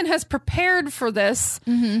Duncan has prepared for this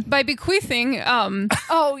by bequeathing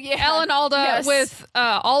Oh yeah. Alan Alda Yes. with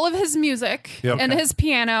all of his music Yep. and his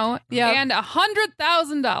piano Yep. and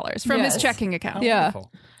 $100,000 from his Yes. checking account. Yeah.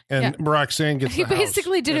 Wonderful. And Roxanne gets He the house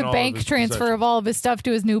basically did and a all of bank his transfer possessions. of all of his stuff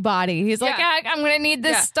to his new body. He's like, Yeah. I'm going to need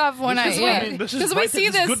this Yeah. stuff when This I. is, Yeah. I mean, this is 'Cause we right, see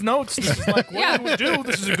this is this- good notes. This is like what Yeah. we would do.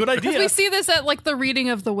 This is a good idea. We see this at like the reading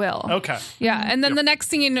of the will. Okay. Yeah, and then the next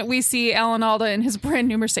scene we see Alan Alda in his brand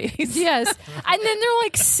new Mercedes. Yes. And then they're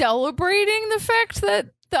like celebrating the fact that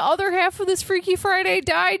the other half of this Freaky Friday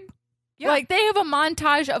died. Yeah. Like they have a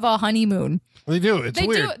montage of a honeymoon. They do. It's They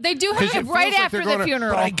weird. They do 'Cause have it feels right like after they're the going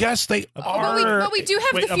funeral. But I guess they are but we do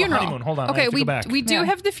have Wait, the of a funeral. honeymoon. Hold on, I Okay, have to go back. we do Yeah.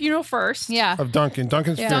 have the funeral first. Yeah. of Duncan's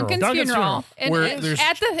funeral. Duncan's Duncan's funeral. funeral. And Where and there's-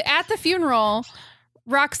 at the funeral,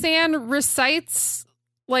 Roxanne recites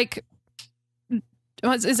like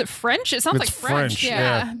is it French? It sounds It's like French. French,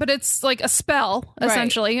 yeah. But it's like a spell Right.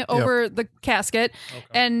 essentially over the casket,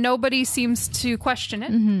 and nobody seems to question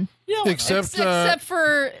it Yeah, Except, except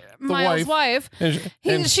for Miles' wife.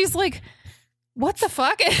 and She's like, "What the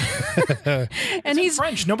fuck?" and he's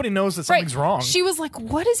French. Nobody knows that something's wrong. She was like,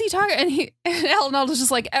 "What is he talking?" And Alan Alda's just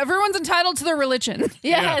like, "Everyone's entitled to their religion."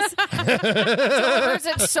 Yes. Delivers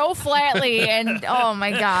it so flatly and oh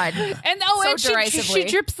my God. And So and she derisively.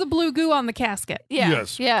 drips the blue goo on the casket. Yeah.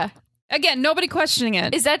 Yes. Yeah. Again, nobody questioning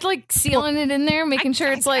it. Is that like sealing it in there, making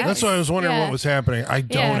sure it's like That's why I was wondering Yeah. what was happening. I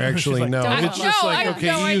don't Yeah. actually She's like, know. don't It's know. just No, I like, have okay,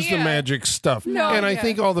 no you use the idea. magic stuff. No and I idea.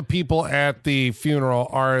 think all the people at the funeral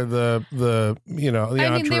are the the I mean, they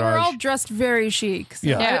were entourage. all dressed very chic. So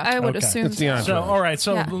Yeah. I would Okay. assume It's the so. entourage. So, all right.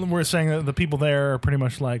 So Yeah. we're saying that the people there are pretty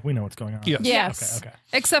much like, we know what's going on. Yes. Yes. Okay.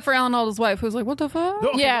 Except for Alan Alda's wife, who's like, "What the fuck?"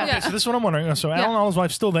 Okay, Yeah. Okay, so this is what I'm wondering. So Alan Alda's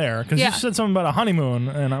wife's still there because Yeah. you said something about a honeymoon,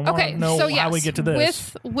 and I want Okay, to know so how we get to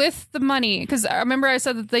this. with the money, because I remember I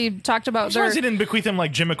said that they talked about As long as he didn't bequeath him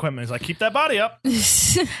like gym equipment, he's like, keep that body up.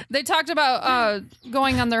 they talked about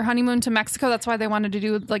going on their honeymoon to Mexico. That's why they wanted to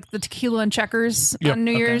do like the tequila and checkers Yep. on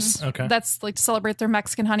New Year's. Okay. That's like to celebrate their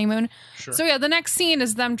Mexican honeymoon. Sure. So yeah, the next scene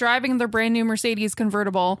is them driving their brand new Mercedes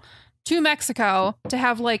convertible to Mexico to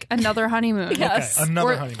have like another honeymoon. Yes. Okay, another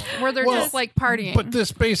where, honeymoon. where they're Well, just like partying. But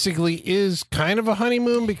this basically is kind of a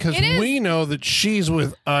honeymoon because It is. we know that she's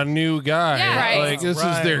with a new guy. Yeah. Right. Like this is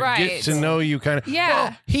Right. their Right. get to know you kind of. Yeah.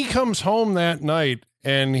 Well, he comes home that night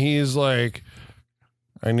and he's like,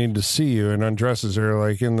 I need to see you, and undresses her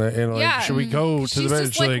like and like, Yeah. should we go to She's the bed?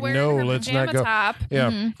 just She's like like, wearing no, her let's pajama not go. top.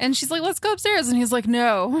 Yeah. And she's like, "Let's go upstairs." And he's like,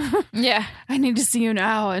 "No, Yeah. I need to see you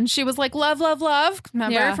now." And she was like, "Love, love, love."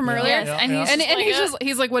 Remember Yeah. from earlier? Yes. Yeah, And yeah. he's And, just and like,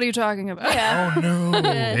 he's like, "What are you talking about?" yeah. Oh no.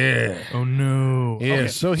 Yeah. Oh no. Yeah. Okay.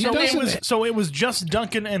 So he it doesn't it was just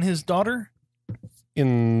Duncan and his daughter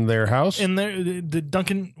in their house. in there. Did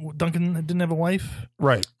Duncan didn't have a wife?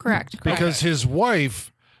 Right. Correct. Because his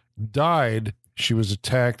wife died she was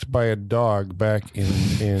attacked by a dog back in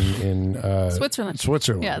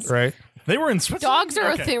Switzerland, Yes. right? They were in Switzerland. Dogs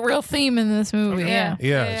are a real theme in this movie. Okay. Yeah.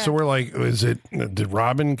 Yeah. So we're like, did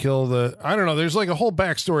Robin kill I don't know. There's like a whole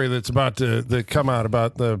backstory that's about to come out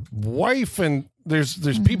about the wife, and there's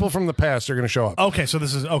people from the past that are going to show up. Okay, so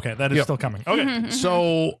this is okay. That is still coming. Okay,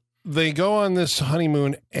 So they go on this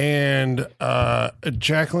honeymoon, and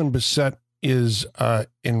Jacqueline Bisset is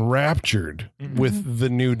enraptured with the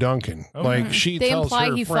new Duncan. Like she They tells imply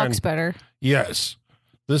her he friend, fucks better. yes,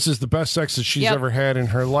 this is the best sex that she's Yep. ever had in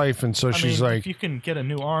her life, and so I she's mean, like, if you can get a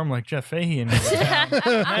new arm like Jeff Fahey in your town,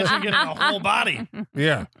 imagine getting a whole body.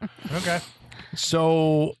 yeah. Okay.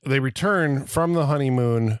 So they return from the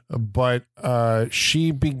honeymoon, but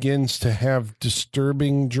she begins to have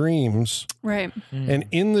disturbing dreams. Right. And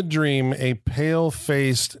in the dream, a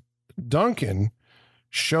pale-faced Duncan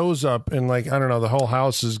shows up, and like, I don't know, the whole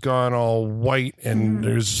house is gone all white, and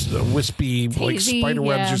there's wispy like Hazy, spider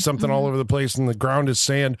webs yeah. or something all over the place, and the ground is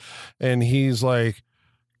sand, and he's like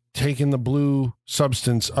taking the blue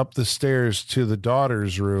substance up the stairs to the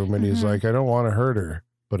daughter's room, and he's like, I don't want to hurt her,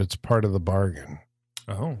 but it's part of the bargain.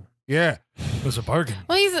 Oh, Yeah, it was a bargain.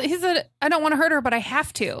 Well, he said, I don't want to hurt her, but I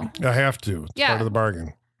have to. I have to. It's Yeah. part of the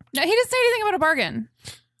bargain. No, he didn't say anything about a bargain.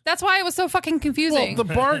 That's why it was so fucking confusing. Well,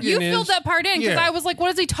 the bargain You is, filled that part in because yeah. I was like,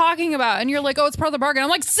 what is he talking about? And you're like, oh, it's part of the bargain. I'm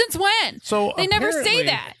like, since when? So They never say apparently,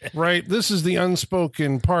 that. Right? This is the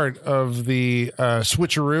unspoken part of the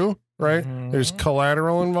switcheroo, right? There's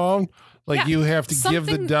collateral involved. Like Yeah, you have to give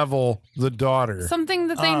the something- devil the daughter. Something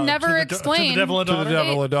that they never To explained. the devil a To the daughter?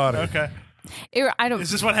 devil a daughter. Okay. I don't. Is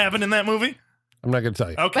this what happened in that movie? I'm not going to tell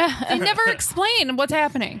you. Okay. They never explain what's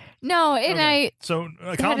happening. No, and Okay. So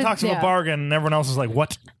Colin a- talks of a yeah. bargain, and everyone else is like,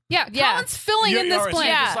 "What?" Yeah, Yeah. Colin's filling in this all right, so blank.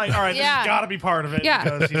 you're just like, all right, this Yeah. has got to be part of it. Yeah.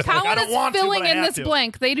 because he's like, I Colin don't is want filling to, but I in have this to.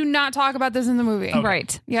 blank. They do not talk about this in the movie.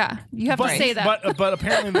 right. Yeah, you have to say that. But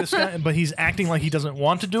apparently this guy, but he's acting like he doesn't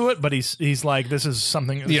want to do it. But he's like, this is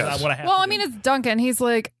something. This is Yes. what I have. Well, to I do. mean, it's Duncan. He's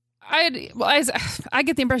like, I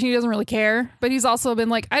get the impression he doesn't really care, but he's also been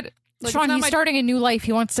like, Sean, it's not he's my- starting a new life.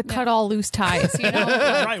 He wants to cut all loose ties. You know?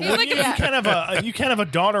 right? He's Well, like, you can't have a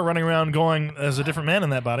daughter running around going as a different man in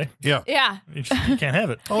that body. Yeah. Yeah. You can't have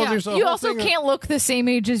it. Oh, Yeah. there's a You whole also thing of- can't look the same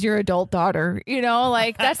age as your adult daughter. You know,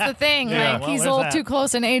 like that's the thing. Yeah, like well, he's a there's little that. too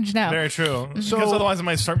close in age now. Very true. So- Because otherwise, I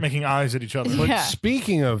might start making eyes at each other. But Yeah.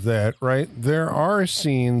 speaking of that, right, there are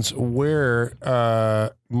scenes where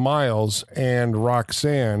Miles and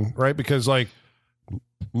Roxanne, right, because like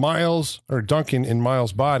Miles or Duncan in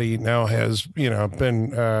Miles' body now has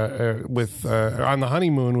been with on the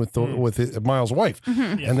honeymoon with Miles' wife,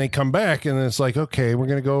 and they come back and it's like, okay, we're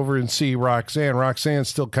gonna go over and see Roxanne. Roxanne's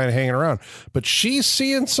still kind of hanging around, but she's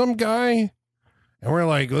seeing some guy. And we're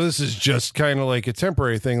like, well, this is just kind of like a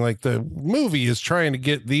temporary thing. Like the movie is trying to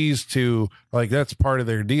get these two, like that's part of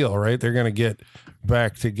their deal, right? They're going to get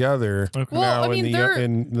back together Okay. Well, now I mean,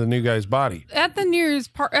 in the new guy's body. at the New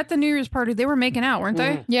Year's party, they were making out, weren't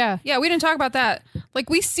they? Yeah. Yeah, we didn't talk about that.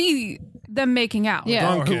 Like we see them making out. Yeah.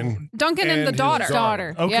 Duncan and the his daughter.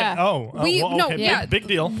 Daughter. Okay. Yeah. Oh. We well, no, okay. yeah, Big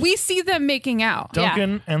deal. We see them making out.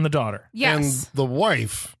 Duncan and the daughter. Yes. And the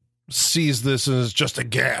wife sees this and is just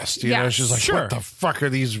aghast. You know, Yes. she's like, Sure. what the fuck are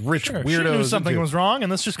these rich Sure. weirdos? She knew something into? was wrong, and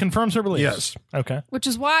this just confirms her beliefs. Yes. Okay. Which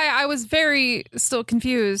is why I was still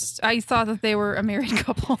confused. I thought that they were a married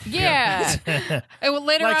couple. Yeah. And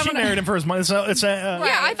later Like on, she when married him for his money. So it's a.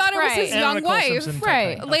 yeah, I thought it was his Right. young Anna Nicole wife. Simpson type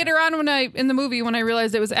Right. thing. Later on, in the movie, when I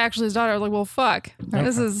realized it was actually his daughter, I was like, well, fuck.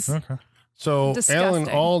 This is Okay. So Disgusting. Alan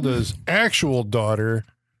Alda's actual daughter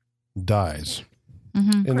dies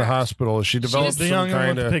in the hospital. She develops The some young one kind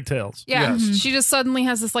with the of pigtails. yeah. Yes. She just suddenly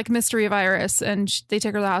has this like mystery virus, and they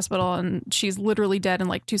take her to the hospital, and she's literally dead in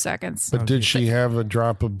like 2 seconds. But did she have a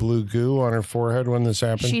drop of blue goo on her forehead when this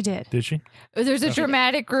happened? She did. Did she? There's a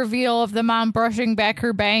dramatic reveal of the mom brushing back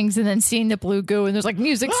her bangs and then seeing the blue goo, and there's like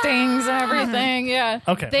music stings and everything. Yeah.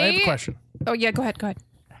 Okay. I have a question. Oh yeah, go ahead.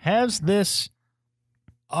 Has this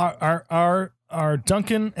are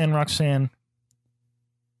Duncan and Roxanne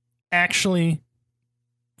actually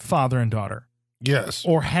father and daughter, Yes.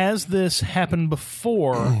 or has this happened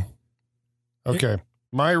before? Okay.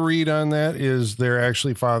 My read on that is they're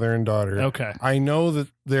actually father and daughter. Okay. I know that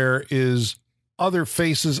there is other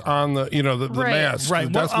faces on the the Right. mask.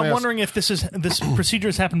 Right. The Well, death I'm mask. wondering if this procedure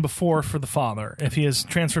has happened before for the father, if he has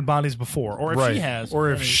transferred bodies before, or if right. she has, or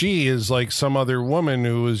if she is like some other woman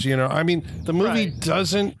who is, I mean, the movie Right.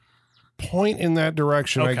 doesn't point in that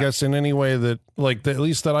direction, I Okay. guess, in any way that, like, at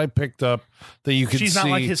least that I picked up that you could she's see. not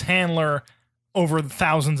like his handler over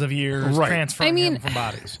thousands of years Right. transferring I mean, him from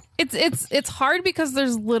bodies. It's hard because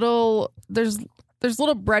there's there's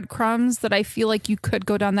little breadcrumbs that I feel like you could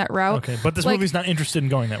go down that route. Okay, but this Like- movie's not interested in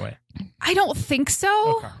going that way. I don't think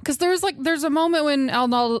so. Okay. Because there's a moment when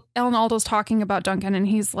Alan Alda's talking about Duncan, and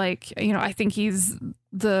he's like, I think he's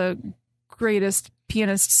the greatest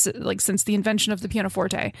pianist like since the invention of the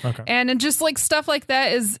pianoforte. Okay. And just like stuff like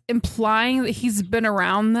that is implying that he's been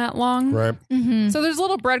around that long. Right. So there's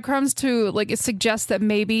little breadcrumbs to like it suggests that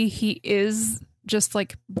maybe he is just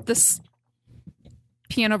like this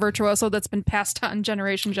piano virtuoso that's been passed on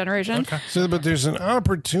generation. Okay. So, but there's an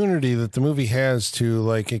opportunity that the movie has to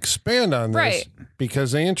like expand on this Right.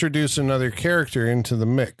 because they introduce another character into the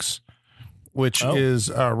mix, which Oh.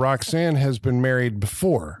 is Roxanne has been married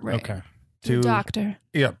before. Right. Okay. To To doctor.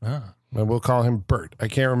 Yep. Ah. And we'll call him Bert. I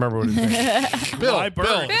can't remember what his name is. Bill. Why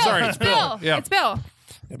Bert? Bill. Sorry, it's Bill. Yeah. It's Bill.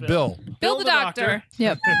 Bill. Bill the doctor.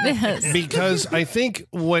 Yep. Because I think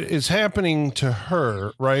what is happening to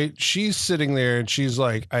her, right? She's sitting there and she's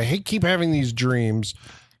like, keep having these dreams.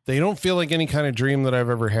 They don't feel like any kind of dream that I've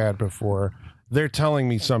ever had before. They're telling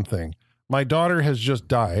me something. My daughter has just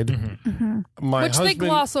died. My Which husband, they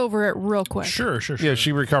gloss over it real quick. Sure. yeah,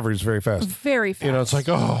 she recovers very fast. Very fast. It's like,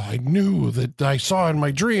 oh, I knew that I saw in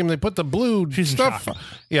my dream they put the blue She's in stuff. shock.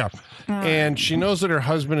 Yeah. And she knows that her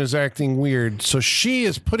husband is acting weird. So she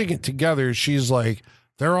is putting it together. She's like,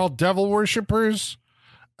 they're all devil worshippers.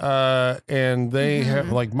 And they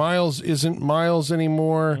have like Miles isn't Miles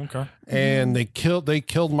anymore. Okay. And they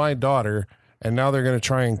killed my daughter. And now they're going to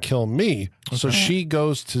try and kill me. So she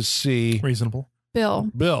goes to see Reasonable. Bill.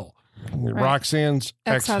 Bill, Roxanne's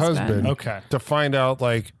Ex-husband. ex-husband, Okay. to find out,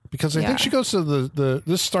 like, because I think she goes to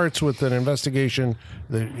this starts with an investigation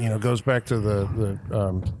that, goes back to the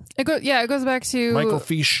It goes back to Michael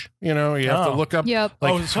Fish, you have to look up. Yep.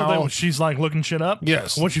 Like how she's like looking shit up?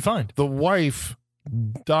 Yes. What'd she find? the wife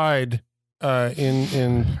died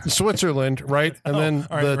in Switzerland, right? And then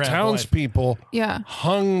all right, the right, townspeople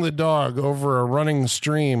hung the dog over a running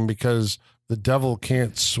stream because the devil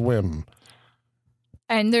can't swim.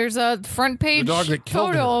 And there's a front page The dog that killed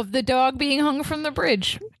photo her. of the dog being hung from the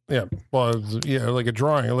bridge. Yeah, well, like a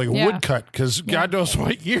drawing, like a woodcut, because God knows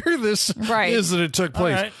what year this Right. is that it took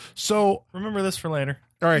place. All right. So, Remember this for later.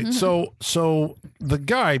 all right, so the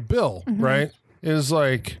guy Bill, right, is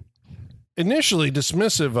like initially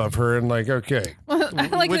dismissive of her and like, okay,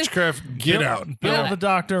 like witchcraft, get out. Bill the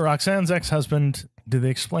doctor, Roxanne's ex-husband. Do they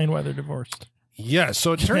explain why they're divorced? Yeah,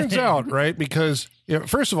 so it turns out, right, because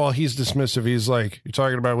first of all, he's dismissive. He's like, you're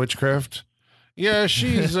talking about witchcraft? Yeah,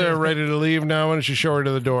 she's ready to leave now. Why don't you show her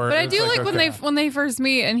to the door? But I And do it's like okay. when they first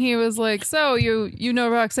meet and he was like, so you know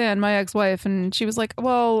Roxanne, my ex-wife, and she was like,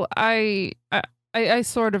 well, I I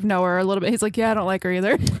sort of know her a little bit. He's like, yeah, I don't like her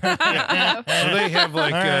either. So they have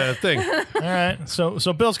like a thing. All right. So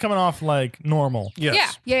Bill's coming off like normal.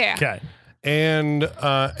 Yes. Yeah. Okay. And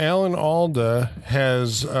Alan Alda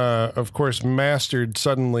has, of course, mastered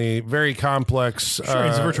suddenly very complex Sure,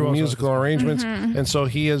 he's a virtuoso. musical arrangements. And so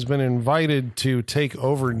he has been invited to take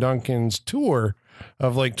over Duncan's tour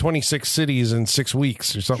of like 26 cities in 6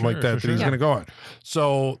 weeks or something like that he's going to go on.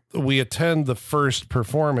 So we attend the first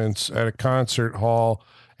performance at a concert hall.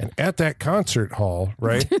 And at that concert hall,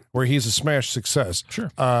 right, where he's a smash success,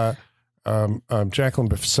 Jacqueline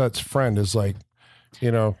Bissette's friend is like,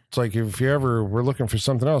 you know, it's like if you ever were looking for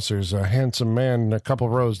something else, there's a handsome man a couple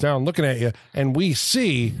rows down looking at you, and we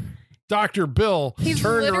see Dr. Bill He's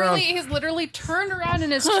literally turned around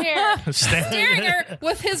in his chair, staring at her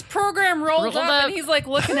with his program rolled up, and he's like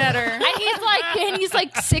looking at her. And he's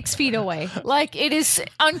like 6 feet away. Like it is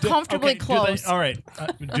uncomfortably close. All right.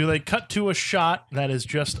 Do they cut to a shot that is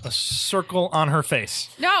just a circle on her face?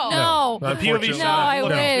 No. A POV No, shot. I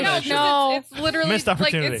Look, wish. No, No. it's literally Missed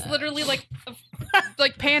opportunity. It's literally like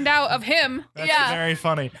panned out of him. That's very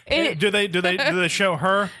funny. Do they show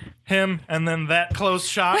her, him, and then that close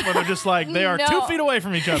shot where they're just like they are 2 feet away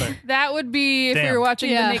from each other? That would be if Damn. you were watching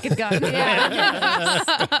Yeah. The Naked Gun.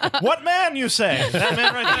 What man, you say? That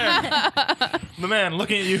man right there. The man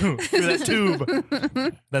looking at you through that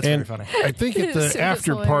tube. That's very funny. I think at the It's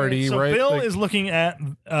after hilarious. party, So right? Bill like- is looking at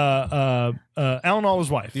Alan Alda's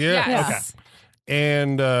wife. yeah. Yes.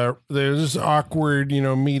 And there's this awkward,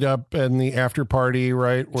 meet up in the after party,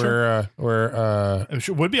 right? Where It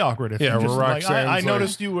would be awkward if Yeah, you just where like, Roxanne's I like-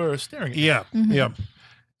 noticed you were staring at me. yeah, yep.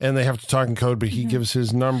 And they have to talk in code, but he gives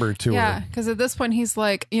his number to Yeah, her. because at this point he's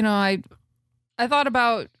like, I thought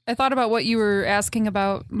about what you were asking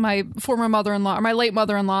about my former mother-in-law or my late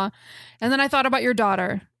mother-in-law, and then I thought about your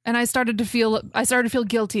daughter, and I started to feel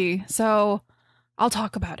guilty. So I'll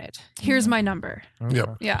talk about it. Here's my number.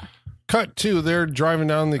 Yep. Yeah. Cut 2, they're driving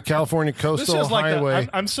down the California coastal highway.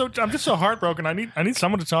 I'm just so heartbroken. I need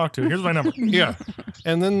someone to talk to. Here's my number. Yeah.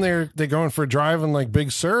 And then they're going for a drive in like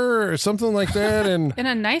Big Sur or something like that. And In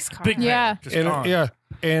a nice car. Big man, just gone. yeah.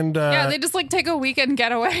 And they just like take a weekend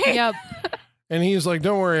getaway. Yep. and he's like,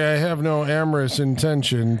 "Don't worry, I have no amorous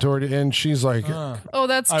intention toward it." And she's like, Oh,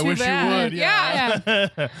 that's too I wish bad. you would.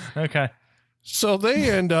 Yeah. Okay. so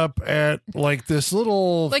they end up at like this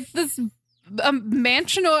little Like this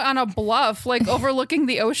mansion on a bluff, like overlooking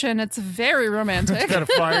the ocean. It's very romantic. it's got a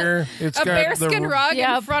fire. It's A got bearskin rug in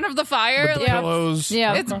Yep. front of the fire. with the Like, pillows.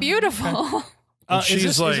 Yeah. it's beautiful. she's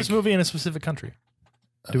is like- this movie in a specific country?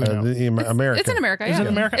 Do we know? America. It's in America. Is yeah. it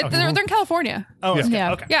America? Okay. They're in California. Oh, it's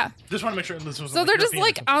Yeah. okay. Yeah. Just want to make sure this was. So they're just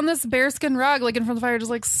like on this bearskin rug, like in front of the fire,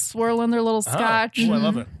 just like swirling their little scotch. Oh, I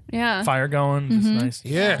love it. Yeah. Fire going, just nice.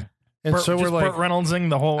 Yeah. And so we're just like, Burt Reynoldsing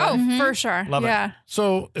the whole. Oh, for sure. Love it. Yeah.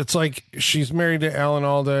 so it's like she's married to Alan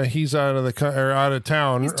Alda. He's out of out of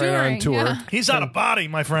town, He's right touring, on tour. yeah. He's out of body,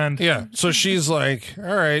 my friend. Yeah. So she's like,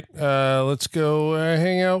 all right, let's go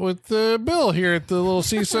hang out with Bill here at the little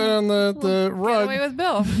seaside on the Get rug. away with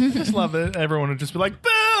Bill. Just love it. Everyone would just be like,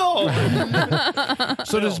 Bill.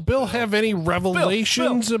 So does Bill have any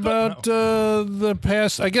revelations Bill, about the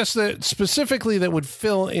past? I guess that specifically that would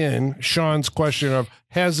fill in Sean's question of,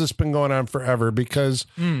 has this been going on forever? Because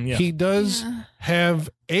yeah. he does have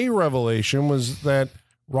a revelation, was that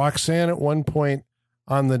Roxanne at one point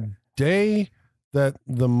on the day that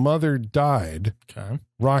the mother died, Okay.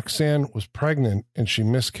 Roxanne was pregnant and she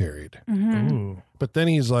miscarried. Ooh. But then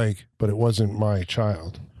he's like, but it wasn't my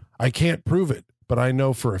child. I can't prove it, but I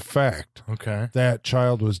know for a fact Okay. that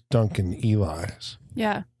child was Duncan Eli's.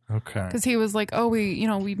 Yeah. Okay. Because he was like, oh,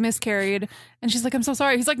 we miscarried. And she's like, I'm so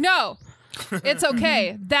sorry. He's like, no, it's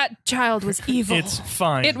okay. That child was evil. It's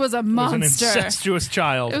fine. It was a It was monster. an incestuous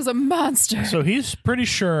child. It was a monster. So he's pretty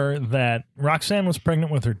sure that Roxanne was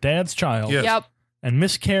pregnant with her dad's child Yes. Yep. and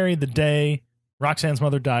miscarried the day Roxanne's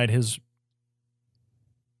mother died.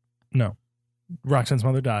 Roxanne's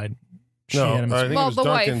mother died. She No, had a I think miscarriage. it Well, was the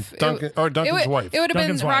Duncan, wife. Duncan's wife. It would have been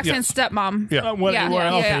Duncan's wife, Roxanne's stepmom.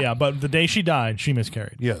 Yeah. Yeah. But the day she died, she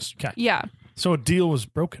miscarried. Yes. Okay. Yeah. So a deal was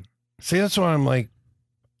broken. See, that's why I'm like,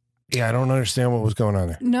 yeah, I don't understand what was going on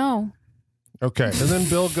there. No. Okay. And then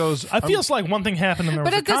Bill goes, I feels like one thing happened and there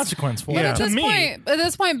But was a at this- consequence for But it. at To this me,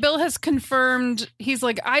 point, Bill has confirmed, he's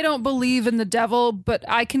like, I don't believe in the devil, but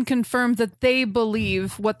I can confirm that they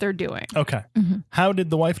believe what they're doing. okay. How did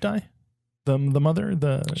the wife die? The mother?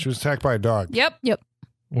 she was attacked by a dog. Yep.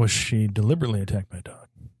 Was she deliberately attacked by a dog?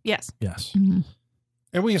 Yes. Yes.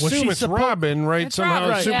 And we Was assume she it's suppo- Robin, right? It's Somehow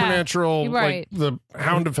Robin. supernatural, Yeah. like Right. the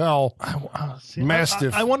Hound of Hell. See,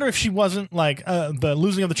 Mastiff. I wonder if she wasn't like the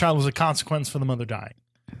losing of the child was a consequence for the mother dying.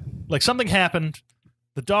 Like something happened,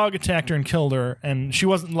 the dog attacked her and killed her, and she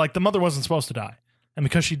wasn't like the mother wasn't supposed to die, and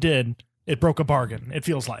because she did, it broke a bargain. It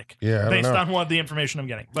feels like Yeah, I don't based know. on what the information I'm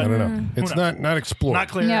getting. But I don't know. who It's knows? not explored. Not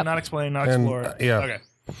clear, Yep. not explained, not And, explored. yeah. Okay.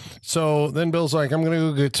 So then Bill's like, I'm going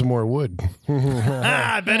to go get some more wood.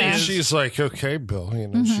 Ah, I bet he And is. she's like, okay, Bill. You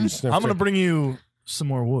know, she sniffed I'm going to her. bring you some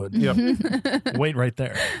more wood. Yep. Wait right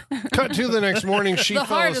there. Cut to the next morning. She The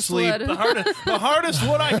fell hardest asleep. wood. The hardest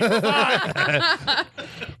wood I can find.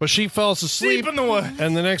 But she falls asleep. Deep in the wood.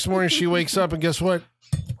 And the next morning she wakes up and guess what?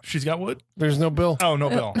 She's got wood? There's no Bill. Oh, no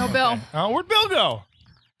Bill. No Bill. Okay. Where'd Bill go?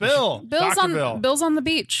 Bill. Bill's Dr. on Bill. Bill's on the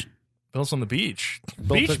beach. Bill's on the beach.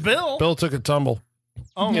 Bill Beach took- Bill. Bill took a tumble.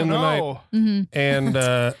 Oh, in the no. And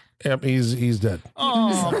yep, he's dead.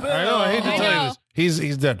 Oh, Bill. I know, I hate to I tell know. you this.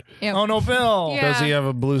 He's dead. Yep. Oh, no, Bill. Yeah. Does he have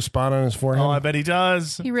a blue spot on his forehead? Oh, I bet he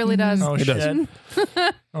does. He really does. Oh, He shit. does.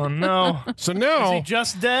 Oh, no. So Is now he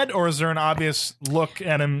just dead, or is there an obvious look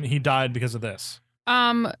at him? He died because of this.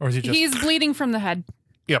 Or is he just... He's bleeding from the head.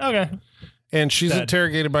 Okay. and she's dead.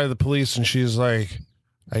 interrogated by the police and she's like,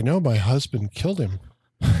 I know my husband killed him.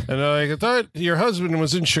 And they're like, I thought your husband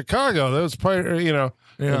was in Chicago. That was part, you know.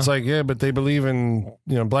 Yeah. It's like, yeah, but they believe in,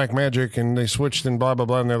 black magic and they switched and blah, blah,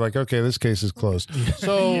 blah. And they're like, okay, this case is closed.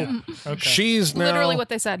 So Okay. she's now Literally what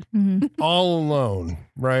they said. all alone,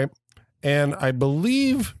 right? And I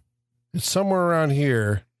believe it's somewhere around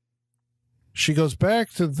here. She goes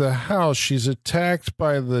back to the house. She's attacked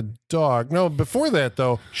by the dog. No, before that,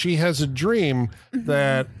 though, she has a dream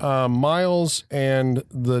that Miles and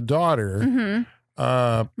the daughter,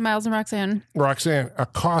 Miles and Roxanne,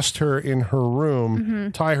 accost her in her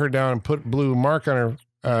room, tie her down, and put blue mark on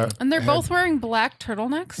her. And they're both wearing black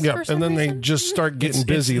turtlenecks. Yeah, for some and then they reason. just start getting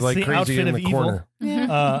It's- busy it's like the crazy outfit in of the evil. corner.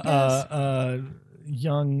 Yeah.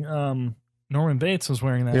 Young Norman Bates was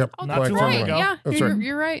wearing that. Yep. Oh, not Black too long Norman. ago. Yeah, That's you're, right.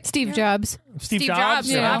 you're right. Steve Yeah. Jobs. Steve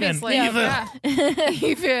Jobs. yeah, Again, obviously. evil. Yeah.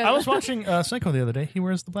 Evil. I was watching Psycho the other day. He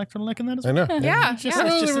wears the black turtleneck in that as I well. know. Yeah, It's just,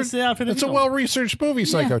 yeah. it's just the outfit of It's a evil. well-researched movie,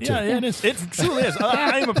 Psycho 2. Yeah, it is. It truly is.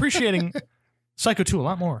 I am appreciating Psycho 2 a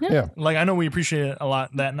lot more. Yeah. Like, I know we appreciate it a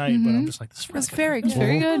lot that night, but I'm just like, this is It was fucking very good.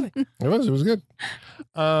 good. Very good. It was good.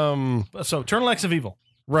 So, Turtlenecks of Evil.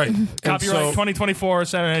 Right. And Copyright so, 2024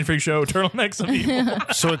 Saturday Night Freak Show. Turtlenecks of Evil.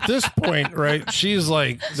 so at this point, right, she's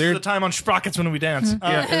like, The time on Sprockets when we dance.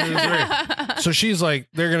 yeah, it is great. So she's like,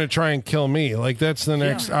 they're going to try and kill me. Like, that's the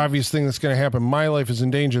next obvious thing that's going to happen. My life is in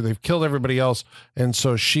danger. They've killed everybody else. And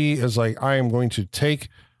so she is like, I am going to take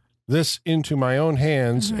this into my own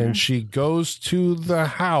hands. And she goes to the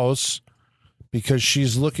house because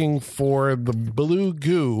she's looking for the blue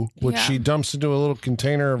goo, which Yeah. she dumps into a little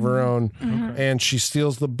container of her own. And she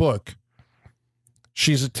steals the book.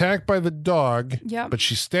 She's attacked by the dog, Yep. but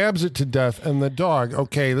she stabs it to death. And the dog,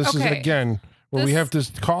 this is Okay. again where we This- have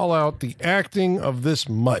to call out the acting of this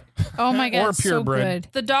mutt. Oh my God. Or So purebred. good.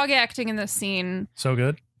 The dog acting in this scene So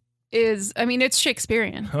good. is, I mean, it's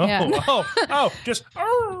Shakespearean. Oh, Yeah. just.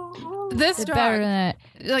 This It's dog, better than that.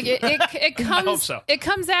 like it hope comes, so. it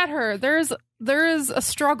comes at her. There is a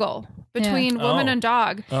struggle between woman Oh. and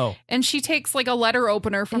dog, Oh. and she takes like a letter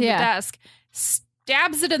opener from Yeah. the desk,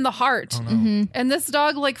 stabs it in the heart, Oh, no. Mm-hmm. and this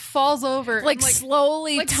dog like falls over, Like, and,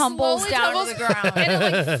 slowly like, tumbles slowly down tumbles- to the ground. and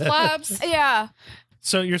it like flops. Yeah.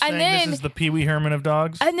 So you're saying then- this is the Pee Wee Herman of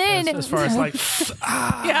dogs? And then- as far as like,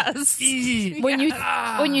 Yes.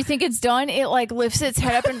 When you think it's done, it like lifts its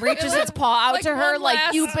head up and reaches its paw out Like to her, one like,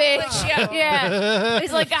 last- you bitch. like, Yeah.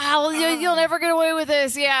 It's like, you'll never get away with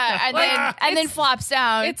this. Yeah. And then flops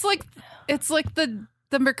down. It's like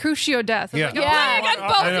the Mercutio death. It's Yeah. like, Yeah. a plague on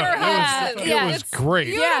both I know. your It was- heads. it Yeah. was great.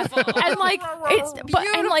 Yeah, and like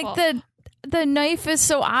and like Beautiful. the knife is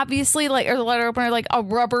so obviously like, or the letter opener, like a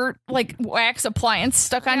rubber like wax appliance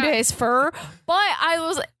stuck onto Yeah. his fur. But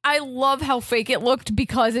I love how fake it looked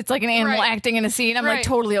because it's like an animal Right. acting in a scene. I'm like Right.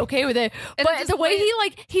 totally okay with it. And But it just the way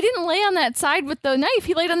lays- he didn't lay on that side with the knife.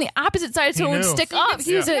 He laid on the opposite side so He it would knew. stick So you up. could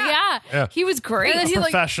He was see- Yeah. he was great. And then he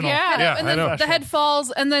like professional. Yeah. and I then know. the head falls,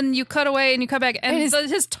 and then you cut away and you cut back, and And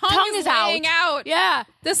his tongue is laying out. Yeah.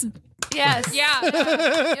 This, Yes. yeah, Give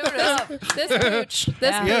it up. this pooch,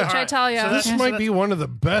 this Yeah. pooch, I tell you. So This might be one of the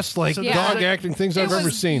best like So this dog is a- acting things I've was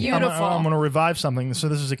ever seen. beautiful. I'm going to revive something. So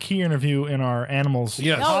this is a key interview in our animals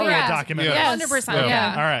Yes. Oh, Hollywood yeah. documentary. Yes. 100%. Yeah.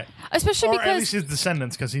 Yeah. All right. Especially Or at because least his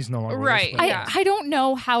descendants, because he's no longer with us, Right. but- Yeah. I don't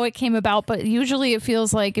know how it came about, but usually it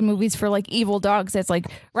feels like in movies for like evil dogs, that's like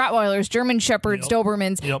Rottweilers, German Shepherds, Yep.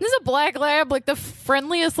 Dobermans. Yep. This is a black lab, like the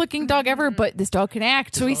friendliest looking dog ever, but this dog can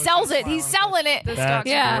act, so he sells it. He's selling it. This That's dog's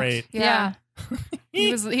Yeah. great. Yeah.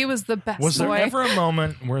 he was the best Was there boy. ever a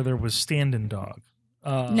moment where there was stand-in dog?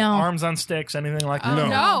 No. Arms on sticks, anything like that?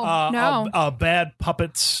 No. No. Bad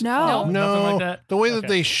puppets? No. Nothing No, like that? the way that Okay.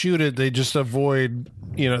 they shoot it, they just avoid.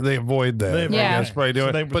 They avoid that. They avoid Yeah. That's by doing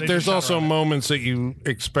So they- it. But they there's just shot also around it. moments that you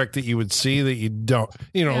expect that you would see that you don't.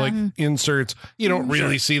 Like inserts. You don't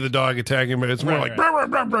really see the dog attacking, but it's more Right, like right. "Brr,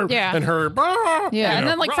 brr, brr, brr," Yeah. and her. "Brr," Yeah. and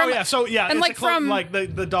then like from So yeah, and it's like a clo- from- like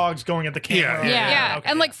the dogs going at the camera. Yeah. yeah, okay.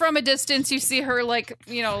 and like from a distance you see her like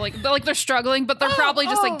like they're struggling, but they're probably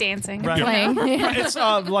just like dancing. Right. Playing. Right, it's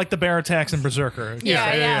like the bear attacks in Berserker.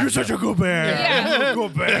 Yeah. You're such a good bear. Yeah. You're a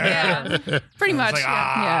good bear. Yeah, pretty much. It's like,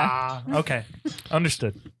 yeah. Okay. Understood.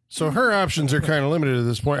 So her options are kind of limited at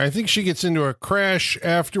this point. I think she gets into a crash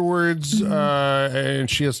afterwards, and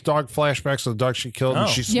she has dog flashbacks of the dog she killed, and Oh.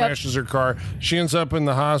 she Yep. smashes her car. She ends up in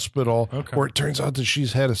the hospital, Okay. where it turns out that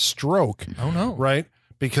she's had a stroke. Oh, no. Right?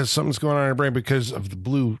 Because something's going on in her brain because of the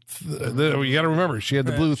blue. You got to remember, she had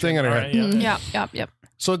the blue thing on her head. Right, yeah. Yep.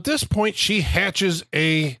 So at this point, she hatches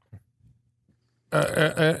an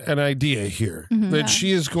idea here that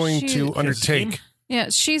she is going She- to undertake. Yeah,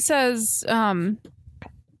 she says,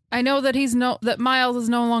 I know that that Miles is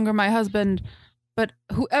no longer my husband, but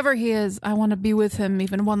whoever he is, I want to be with him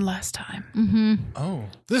even one last time. Mm-hmm. Oh.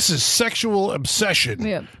 This is sexual obsession,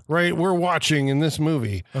 Yep. right? We're watching in this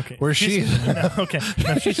movie Okay. where she, Okay.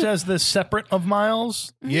 Now she says this separate of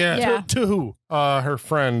Miles. yeah, Yeah. To who? her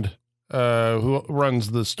friend who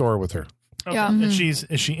runs the store with her Okay. Yeah. And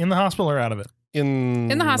is she in the hospital or out of it? in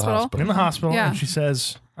the hospital. In the hospital. Yeah. And she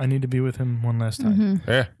says, I need to be with him one last time.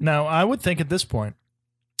 Yeah. Now, I would think at this point,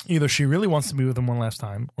 either she really wants to be with him one last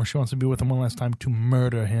time, or she wants to be with him one last time to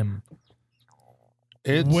murder him.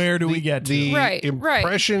 Where do we get to? The Right, right.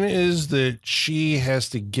 impression is that she has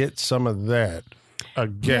to get some of that.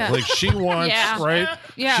 again. Yeah. Like she wants, Yeah. right?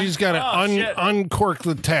 Yeah. She's got to shit. uncork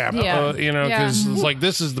the tap, Yeah. because it's like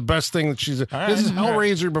this is the best thing that she's. This is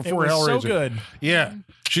Hellraiser before It was Hellraiser. so good. Yeah.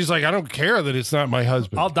 She's like, I don't care that it's not my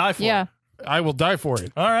husband. I'll die for Yeah. it. I will die for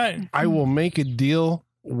it. All right. I will make a deal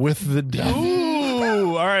with the devil.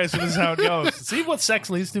 Ooh. All right. So this is how it goes. See what sex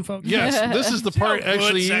leads to, folks? Yes, this is the part how good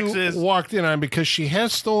actually sex you is. walked in on because she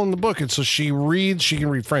has stolen the book, and so she can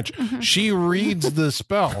read French. She reads the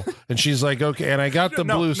spell, and she's like, okay, and I got the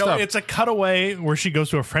blue stuff. It's a cutaway where she goes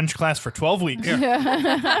to a French class for 12 weeks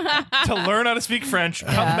to learn how to speak French,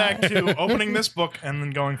 come back to opening this book, and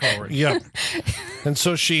then going forward. Yep. And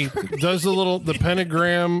so she does the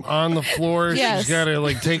pentagram on the floor. Yes. She's got to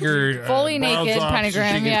like take her Fully brows naked off so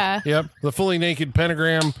pentagram, she can- yeah. Yep. The fully naked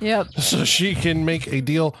pentagram. Yep. So she can make a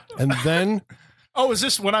deal, and then Oh, is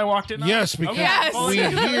this when I walked in? yes, because Yes. we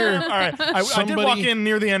hear All right. I did Somebody- walk in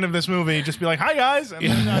near the end of this movie, just be like, "Hi guys," and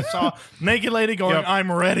then I saw naked lady going, Yep.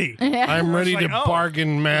 "I'm ready." I'm ready like, to oh,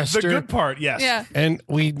 bargain master. The good part, yes. Yeah. And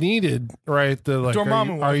we needed, right, the like,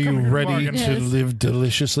 Dormammu, are you come here to ready bargain. to Yes. live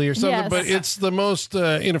deliciously or something? Yes. But it's the most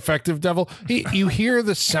ineffective devil. You hear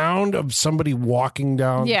the sound of somebody walking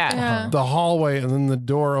down Yeah. the hallway, and then the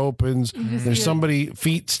door opens. There's somebody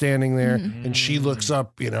feet standing there, and she looks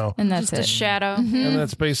up, And that's Just a it. shadow. and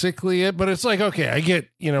that's basically it. But it's like, okay, I get,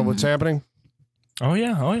 what's happening. Oh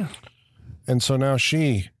yeah. Oh yeah. And so now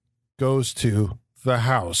she goes to the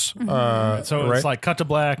house. So right? it's like cut to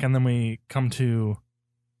black, and then we come to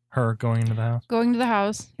her going into the house. Going to the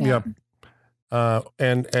house. Yep.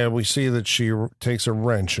 And we see that she takes a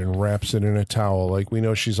wrench and wraps it in a towel. Like we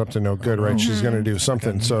know she's up to no good, right? She's going to do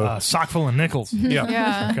something. So Sock full of nickels. yeah.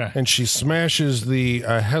 Yeah. Okay. And she smashes the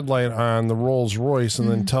headlight on the Rolls Royce and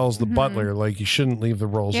then tells the butler, like, you shouldn't leave the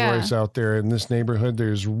Rolls Yeah. Royce out there in this neighborhood.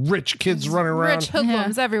 There's rich kids running around. Rich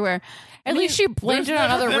hoodlums everywhere. At least she blamed it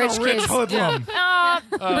on other rich kids. hoodlum.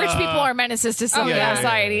 Rich people are menaces to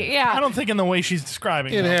society. I don't think in the way she's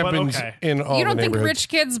describing It though, happens But okay. in all You don't the think neighborhoods. rich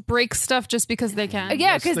kids break stuff just because they can? Yeah,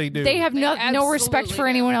 Yes, because they do. they have no respect absolutely for do.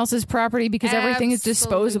 anyone else's property because everything is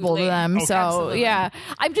disposable to Absolutely. them. Okay. So Absolutely. yeah,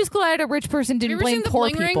 I'm just glad a rich person didn't Have you blame ever seen The poor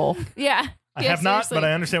Bling Ring? people. Yeah, I Yeah, have not, seriously. but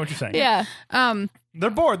I understand what you're saying. yeah, They're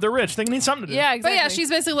bored. They're rich. They need something to do. yeah. But Exactly. yeah, she's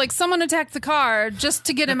basically like, someone attacked the car just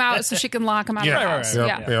to get him out so she can lock him out of the Right, house. right,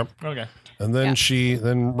 Yep, Yeah. yep. Okay. And then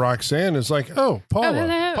then Roxanne is like, oh, Paula.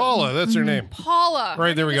 hello. Paula, that's her name. Paula.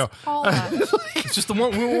 Right, there we go. Paula. It's just the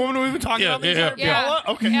woman we've been talking Yeah, about. the yeah, entire- yeah. Paula?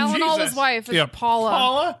 Okay. Alan Alda's Jesus. wife is Yep. Paula.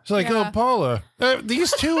 Paula? It's like, Yeah. oh, Paula.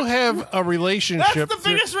 These two have a That's relationship. the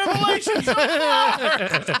biggest revelation so far.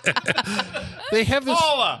 They have this.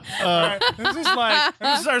 Paula. All right.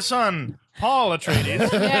 This is our son, Paul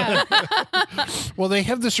Atreides. yeah. Well, they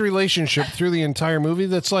have this relationship through the entire movie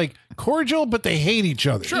that's like cordial, but they hate each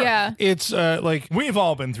other. Yeah. It's like We've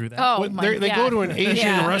all been through that. Oh When my they God. go to an Asian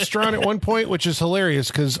Yeah. restaurant at one point, which is hilarious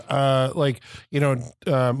because,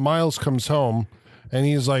 Miles comes home and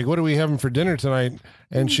he's like, "What are we having for dinner tonight?"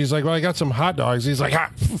 And she's like, "Well, I got some hot dogs." He's like,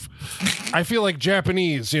 "I feel like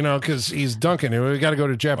Japanese, because he's Duncan. We got to go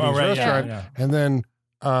to a Japanese Oh, right, yeah, restaurant." yeah. And then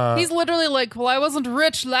He's literally like, well, I wasn't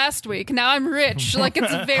rich last week. Now I'm rich. Like,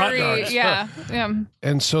 it's very, dogs. yeah.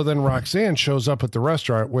 And so then Roxanne shows up at the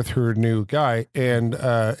restaurant with her new guy. And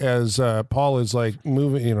as Paul is like,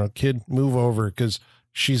 kid, move over because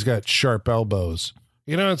she's got sharp elbows.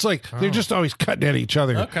 It's like they're just always cutting at each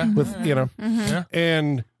other with, Yeah.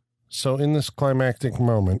 And so in this climactic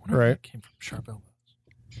moment, right, Came from Sharp Elbows.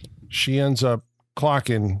 she ends up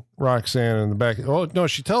clocking Roxanne in the back. Oh, no,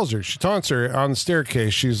 she tells her, she taunts her on the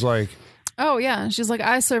staircase. She's like, Oh, yeah. She's like,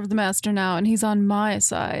 I serve the master now, and he's on my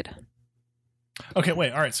side. Okay,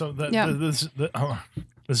 wait. All right. So Yeah. this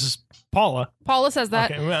is Paula. Paula says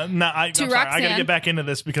that. Okay. Well, no, I'm sorry. I got to Roxanne. get back into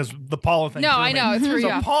this because the Paula thing. No, threw I me. know. It's for So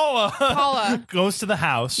you. Paula Paula. goes to the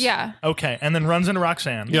house. Yeah. Okay, and then runs into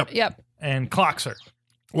Roxanne. Yep. Yep. And clocks her.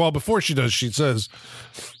 well, before she does, she says,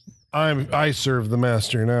 I serve the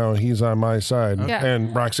master now. He's on my side. Yeah.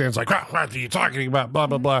 And Roxanne's like, what are you talking about? Blah,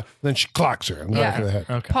 blah, blah. Then she clocks her in the back Yeah. of the head.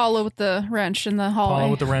 Okay. Paula with the wrench in the hallway.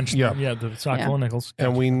 Paula with the wrench. Yeah. Yeah. The sock Yeah. full of nickels.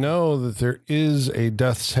 And we know that there is a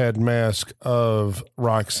death's head mask of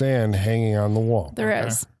Roxanne hanging on the wall. There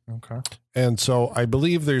is. Okay. And so I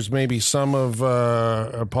believe there's maybe some of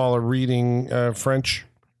Paula reading French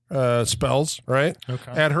spells, right?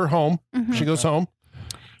 Okay. At her home. She goes home.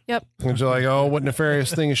 Yep. And she's like, oh, what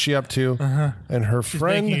nefarious thing is she up to? And her She's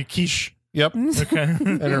friend. making a quiche. Yep. Okay.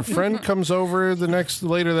 And her friend comes over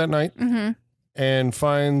later that night and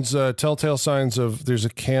finds telltale signs of there's a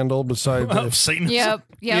candle beside the Satanism. Yep.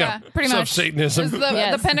 Yeah. Pretty of much. Satanism. There's the,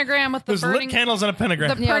 Yes. the pentagram with the There's burning lit candles and a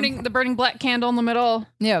pentagram. the burning black candle in the middle.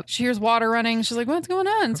 Yep. She hears water running. She's like, "What's going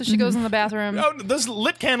on?" So she goes in the bathroom. Oh, there's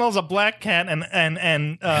lit candles, a black cat, and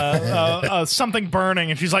something burning,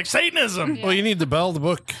 and she's like, Satanism. Well, you need the bell, the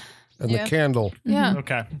book, and Yeah. the candle. Yeah.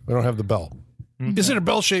 Okay. We don't have the bell. Is it a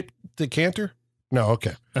bell-shaped decanter? No.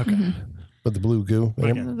 Okay. Okay. But the blue goo. in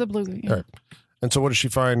it? Okay. The blue. All right. And so, what does she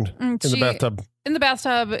find in the she- bathtub? In the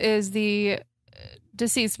bathtub is the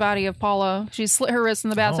deceased body of Paula. She's slit her wrist in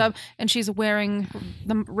the bathtub, and she's wearing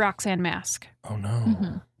the Roxanne mask. Oh,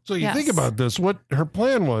 no. So you Yes. think about this, what her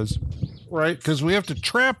plan was, right? Because we have to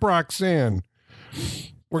trap Roxanne.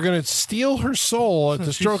 We're going to steal her soul at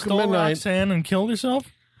the She stroke of stole midnight. Roxanne and killed herself?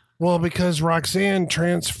 Well, because Roxanne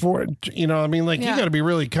transformed, you Yeah. got to be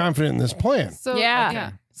really confident in this plan. So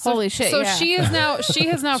Yeah. So, Holy shit, So yeah. she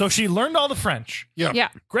has now. So she learned all the French, Yeah. yeah.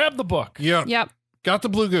 grabbed the book, Yeah. Yep. Got the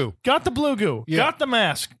blue goo. got the blue goo, Yeah. got the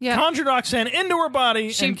mask, Yeah. conjured Roxanne into her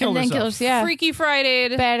body, and killed And then herself. kills, yeah. Freaky Friday.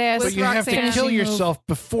 Badass. with But you have to Roxanne. kill Finishing move. yourself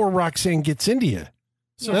before Roxanne gets into you.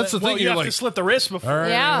 So That's the thing. You You're have like, to slit the wrist before. all right,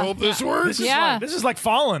 Yeah. I hope this works. Yeah. This is like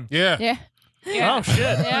Fallen. Yeah. Yeah. Oh, shit.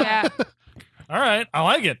 Yeah. All right. I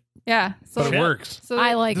like it. Yeah. So, But it Shit. works. so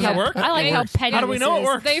I like Does it how work? I like It how works. petty How do we this know it is.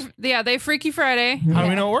 works? they Freaky Friday. How do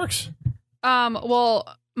we know it works?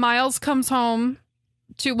 Well, Miles comes home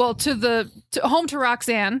home to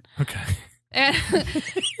Roxanne, Okay. and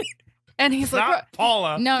and he's like, Not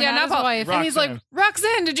Paula. No, yeah, not not his Paul. wife. And he's like, Roxanne.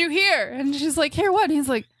 Roxanne, did you hear? And she's like, hear what? And he's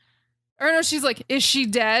like, or no, she's like, is she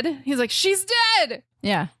dead? He's like, she's dead.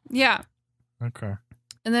 Yeah. Yeah. Okay.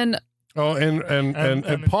 And then Oh,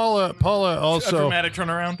 and Paula A also, dramatic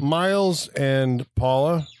turnaround. Miles and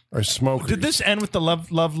Paula are smokers. Did this end with the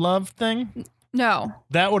love thing? no.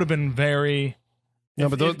 That would have been very. No,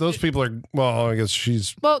 but those people are, well, I guess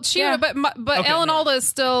she's, Well, she Yeah. but Okay, Alan yeah. Alda is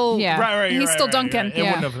still Yeah. Right. He's You're still right, Duncan. It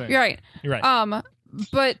Yeah. wouldn't have. You're right. You're right.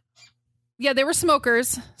 But yeah, they were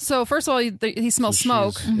smokers. So first of all, he smells So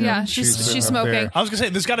smoke. she's- Yeah, she's she's up smoking. there. I was gonna say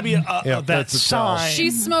there's got to be that that's a tell. sign.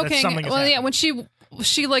 She's that smoking. something is Well, yeah, happening. when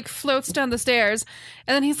she like floats down the stairs,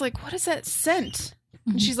 and then he's like, "What is that scent?"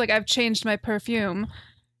 And she's like, "I've changed my perfume,"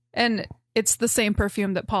 and it's the same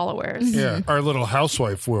perfume that Paula wears. yeah, our little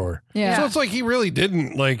housewife wore. Yeah. So it's like he really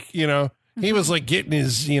didn't, he was like getting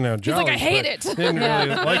his, He's like, jollies, "I hate but it." Didn't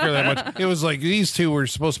really like her that much. It was like these two were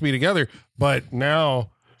supposed to be together, but now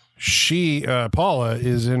Paula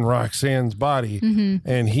is in Roxanne's body,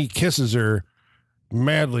 and he kisses her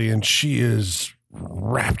madly, and she is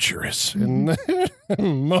rapturous in the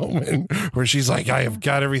moment where she's like, I have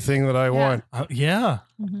got everything that I want. Yeah.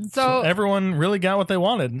 So Everyone really got what they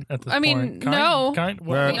wanted at this I mean, point. no.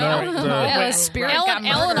 Well, Yeah, spirit got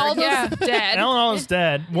Alan murdered. Alda's dead. Alan Alda's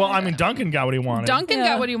dead. Well, I mean, Duncan got what he wanted. Duncan Yeah.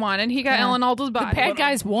 got what he wanted. He got Yeah. Alan Alda's body. Bad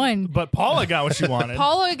guys won. But Paula got what she wanted.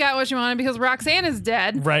 Paula got what she wanted because Roxanne is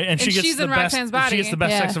dead. Right, and she gets she's the in best. Roxanne's body. She gets the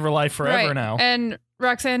best Yeah. sex of her life forever Right. now. And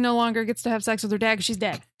Roxanne no longer gets to have sex with her dad because she's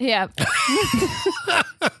dead. Yeah.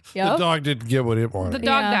 The Yep. dog didn't get what it The wanted.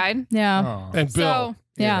 dog Yeah. died. Yeah. Oh. And Bill. So,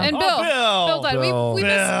 Yeah. and Oh, Bill. Bill. died. Bill. We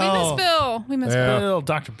miss Bill. We miss Yeah. Bill. Bill,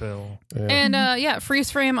 Dr. Bill. And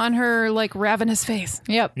freeze frame on her like ravenous face.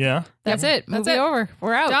 Yep. Yeah. That's it. That's Movie it. over.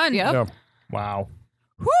 We're out. Done. Yep. Yeah. Wow.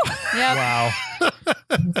 Yep. Wow.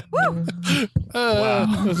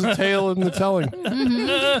 There's a tale in the telling.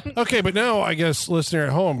 Okay, but now I guess listener at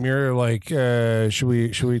home, you're like, should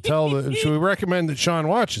we recommend that Sean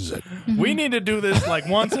watches it? We need to do this like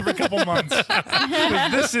once every couple months.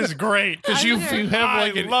 'Cause this is great. Because you have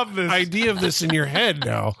like I an love this. idea of this in your head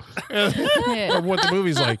now, of what the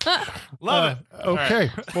movie's like. Love it.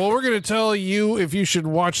 Okay, well, we're going to tell you if you should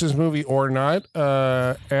watch this movie or not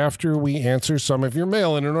after we answer some of your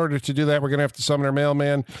mail. And in order to do that, we're going to have to summon our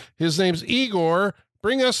mailman. His name's Igor.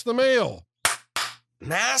 Bring us the mail.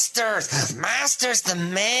 Masters, the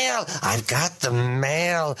mail. I've got the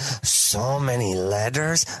mail. So many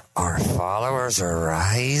letters. Our followers are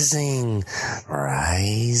rising.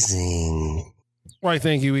 Why,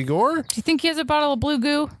 thank you, Igor. Do you think he has a bottle of blue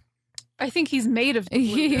goo? I think he's made of.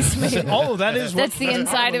 He's made. Oh, that is what, That's the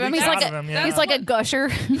inside of him. He's like a he's like a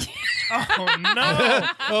gusher. Oh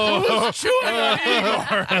no! Who's chewing on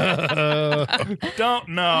Igor? Don't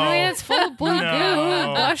know. I mean, it's full of blue No.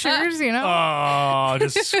 goo, gushers. You know, Oh,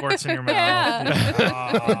 just squirts in your mouth.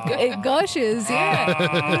 Yeah. it gushes.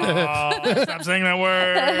 Yeah, Oh, stop saying that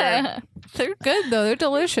word. they're good though. They're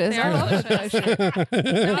delicious. They are delicious.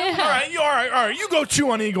 All right. You go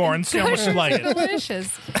chew on Igor and see how much you like it.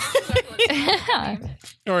 Delicious.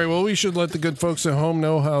 All right, well, we should let the good folks at home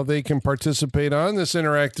know how they can participate on this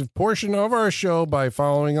interactive portion of our show by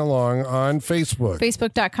following along on Facebook.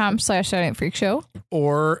 Facebook.com/Saturday Night Freak Show.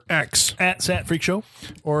 Or X. At Sat Freak Show.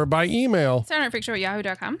 Or by email.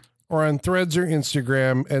 SaturdayNightFreakShow@yahoo.com. Or on Threads or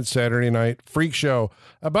Instagram at Saturday Night Freak Show.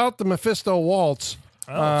 About the Mephisto Waltz.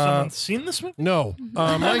 Someone's seen this movie? No.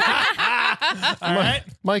 All right.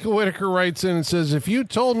 Michael Whitaker writes in and says, if you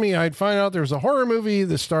told me I'd find out there was a horror movie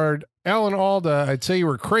that starred Alan Alda, I'd say you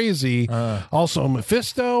were crazy. Also,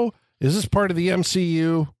 Mephisto, is this part of the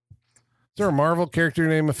MCU? Is there a Marvel character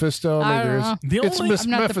named Mephisto? I don't know. It's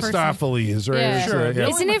Mephistopheles, right? Yeah. Sure.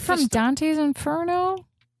 Isn't it from Dante's Inferno?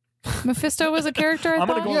 Mephisto was a character. I'm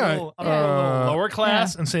going to go a little lower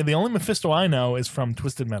class and say the only Mephisto I know is from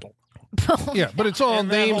Twisted Metal. Yeah, but it's all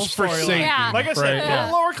names for Satan. Yeah. Like I said, a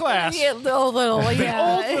little lower class. Yeah, little, The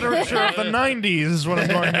yeah. old literature of the 90s is what I'm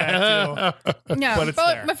going back to. Yeah, But it's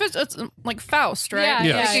there. Mephisto, it's like Faust, right? Yeah,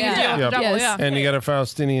 Yes. yeah. Double, Yes. yeah. And you got a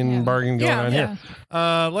Faustinian bargain going on here.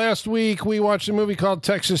 Last week, we watched a movie called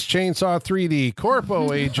Texas Chainsaw 3D.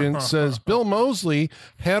 Corpo agent says Bill Moseley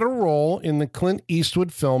had a role in the Clint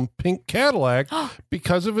Eastwood film Pink Cadillac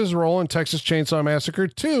because of his role in Texas Chainsaw Massacre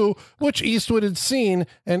 2, which Eastwood had seen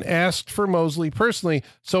and asked for Moseley personally.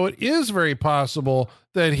 So it is very possible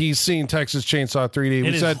that he's seen Texas Chainsaw 3D.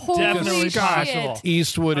 It is definitely Scott possible.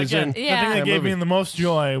 Eastwood is in. The thing that gave me the most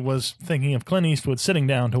joy was thinking of Clint Eastwood sitting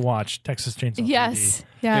down to watch Texas Chainsaw 3D. Yes.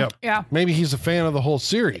 Yeah. Yep. Yeah. Maybe he's a fan of the whole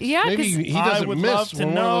series. Yeah, Maybe 'cause he I doesn't would miss love to when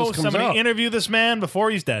one of know those comes somebody out. interview this man before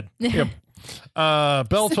he's dead. Yep.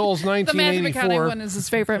 Bell Tolls The Matthew McConaughey 1984. one is his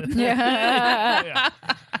favorite.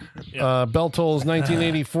 Bell Tolls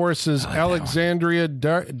 1984 says Alexandria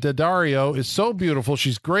Daddario is so beautiful.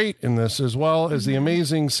 She's great in this, as well as the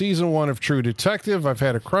amazing season 1 of True Detective. I've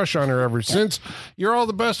had a crush on her ever since. You're all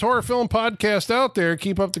the best horror film podcast out there.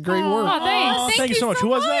 Keep up the great work. Oh, thanks. Thank you so much. Who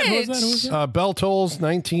was that? Who was that? Bell Tolls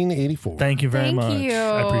 1984. Thank you very Thank much. you.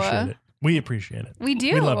 I appreciate it. We appreciate it. We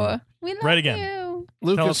do. We love you. We love Right again. you.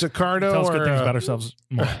 Lucas Accardo, Tell us good things about ourselves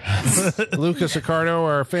more. Lucas Accardo,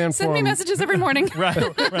 our fan Send me forum. messages every morning. right.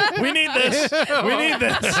 We need this. We need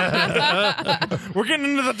this. We're getting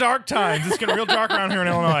into the dark times. It's getting real dark around here in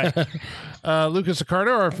Illinois. Lucas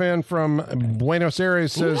Accardo, our fan from Buenos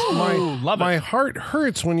Aires, says, my heart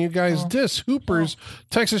hurts when you guys diss Hooper's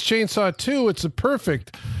Texas Chainsaw 2. It's a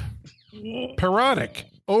perfect, parodic,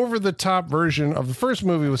 over-the-top version of the first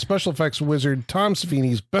movie with special effects wizard Tom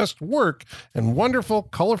Savini's best work and wonderful,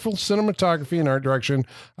 colorful cinematography and art direction.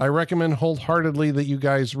 I recommend wholeheartedly that you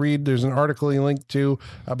guys read. There's an article he linked to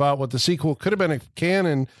about what the sequel could have been if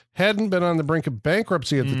canon hadn't been on the brink of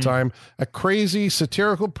bankruptcy at the time. A crazy,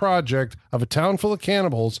 satirical project of a town full of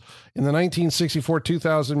cannibals in the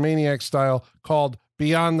 1964-2000 Maniac style called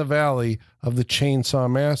Beyond the Valley of the Chainsaw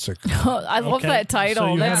Massacre. I love that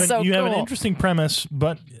title. So That's so cool. You have an interesting premise,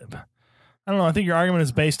 but I don't know. I think your argument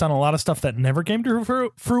is based on a lot of stuff that never came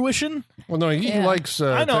to fruition. Well, no, he likes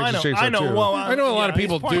Texas Chainsaw too. Well, I know a lot of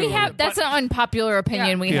people do. We have that's an unpopular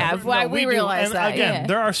opinion we have. Why we do. realize And that. Again,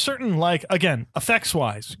 there are certain effects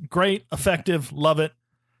wise, great, effective, love it.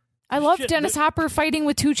 I love Dennis Hopper fighting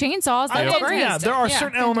with 2 chainsaws. That's great. Yeah, there are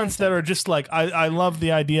certain elements that are just like I love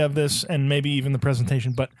the idea of this and maybe even the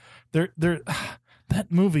presentation, but that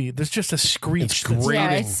movie, there's just a screech. It's grating.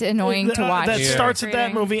 Yeah, it's annoying to watch. That starts at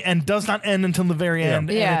that movie and does not end until the very end.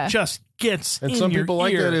 Yeah. And it just gets And in some your people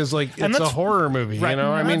like ear. that is like, And it's a that's- horror movie, right. you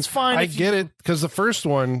know? I mean, That's fine I if get it, because the first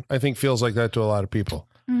one, I think, feels like that to a lot of people.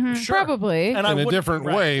 Sure. Probably. And I In a would- different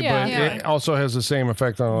right. way, Yeah. but Yeah. it also has the same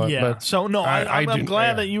effect on a lot. Yeah. But So no, I'm do- glad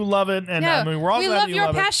yeah. that you love it, and Yeah. I mean, we're all We glad love that you your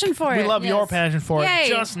love passion it. for We it. love your Yes. passion for Yay. it,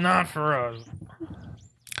 just not for us.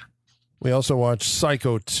 we also watched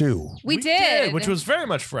Psycho 2. We did. which was very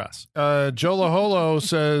much for us. Jolo Holo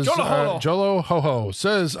says, Jolo-holo. Jolo Ho-Ho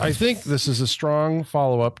says, I think this is a strong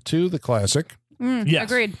follow-up to the classic. Yes,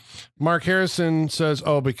 Agreed. Mark Harrison says,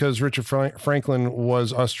 because Richard Franklin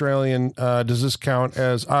was Australian, does this count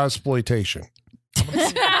as Ozploitation?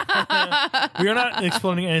 We are not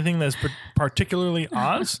explaining anything that's particularly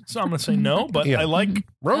Oz, so I'm going to say no. But Yeah. I like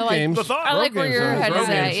Road Games. the thought. I like where your head is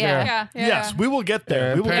at. Yeah. Yeah. Yes, we will get there.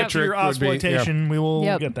 Yeah, We will get to Patrick your would be- Ozploitation. We will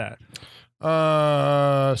Yep. get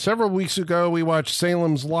that. Several weeks ago, we watched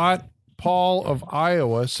Salem's Lot. Paul of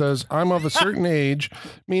Iowa says, I'm of a certain age,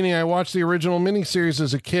 meaning I watched the original miniseries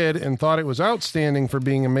as a kid and thought it was outstanding for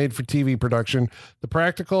being a made-for-TV production. The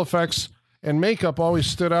practical effects and makeup always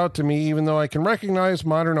stood out to me, even though I can recognize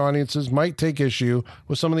modern audiences might take issue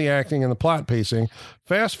with some of the acting and the plot pacing.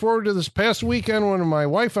 Fast forward to this past weekend when my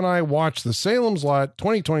wife and I watched the Salem's Lot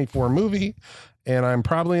 2024 movie, and I'm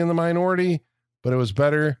probably in the minority, but it was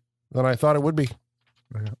better than I thought it would be.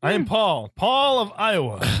 I am Paul of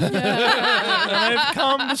Iowa. And I've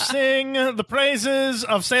come to sing the praises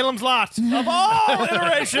of Salem's Lot of all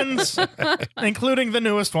iterations, including the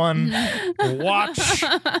newest one. Watch.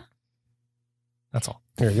 That's all.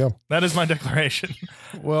 There you go. That is my declaration.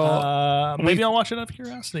 Well, maybe I'll watch it out of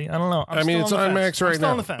curiosity. I don't know. I mean, it's on Max right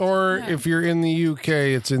now. Or if you're in the UK,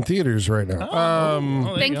 it's in theaters right now.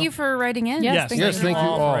 Thank you for writing in. Yes, thank you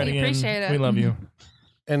all. We appreciate it. We love you.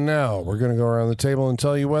 And now we're going to go around the table and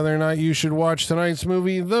tell you whether or not you should watch tonight's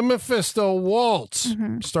movie, The Mephisto Waltz.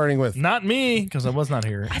 Starting with not me, because I was not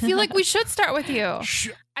here. I feel like we should start with you.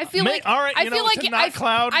 I feel like all right. I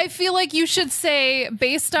feel like you should say,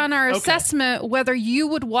 based on our assessment, whether you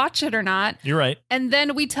would watch it or not. You're right. And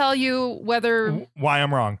then we tell you whether why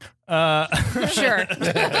I'm wrong. Sure.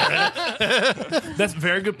 That's a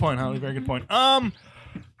very good point, Holly. Very good point.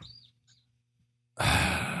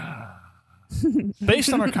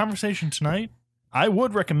 Based on our conversation tonight, I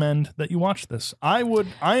would recommend that you watch this. I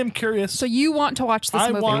am curious. So you want to watch this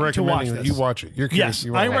movie? I want to watch that this. You watch it. You're curious.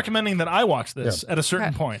 Yes, I'm recommending that I watch this at a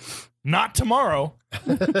certain point. Not tomorrow,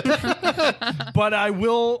 but I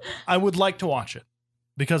would like to watch it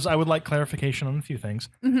because I would like clarification on a few things.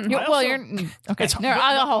 Okay. But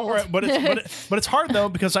it's hard though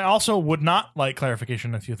because I also would not like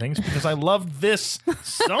clarification on a few things because I love this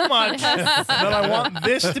so much that I want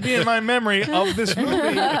this to be in my memory of this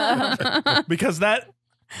movie. Because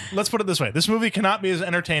let's put it this way: this movie cannot be as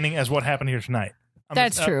entertaining as what happened here tonight.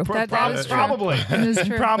 That's true. That is true. Probably. That is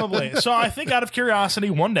true. Probably. So I think out of curiosity,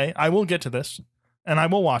 one day I will get to this and I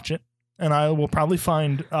will watch it. And I will probably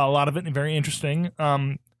find a lot of it very interesting.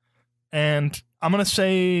 And I'm going to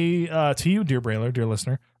say to you, dear Brailer, dear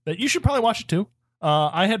listener, that you should probably watch it too.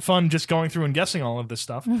 I had fun just going through and guessing all of this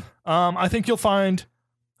stuff. I think you'll find,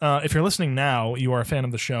 if you're listening now, you are a fan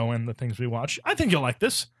of the show and the things we watch. I think you'll like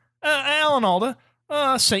this. Alan Alda,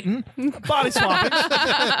 Satan, body swapping.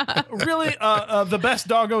 Really, the best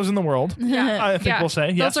doggos in the world. Yeah. I think we'll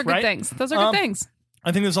say. Yes, those are good things. Those are good things.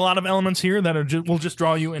 I think there's a lot of elements here that will just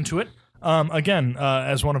draw you into it. Again,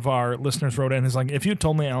 as one of our listeners wrote in, is like, if you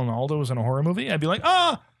told me Alan Alda was in a horror movie, I'd be like,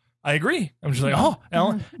 I agree. I'm just like,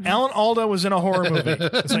 Alan Alda was in a horror movie.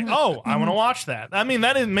 It's like, I want to watch that. I mean,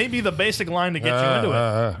 that is maybe the basic line to get you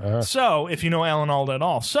into it. So, if you know Alan Alda at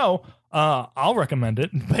all. So, I'll recommend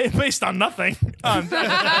it based on nothing.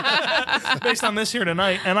 Based on this here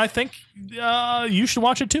tonight. And I think you should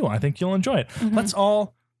watch it too. I think you'll enjoy it. Let's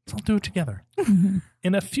all do it together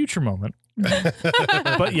in a future moment.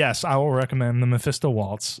 But yes, I will recommend the Mephisto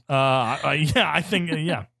Waltz. I think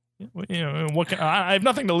I have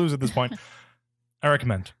nothing to lose at this point. I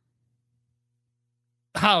recommend.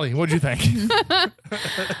 Holly, what'd you think?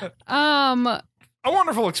 A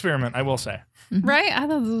wonderful experiment, I will say. Right? I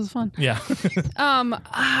thought this was fun. Yeah.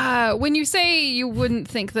 When you say you wouldn't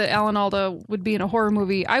think that Alan Alda would be in a horror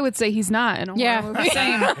movie, I would say he's not in a horror movie.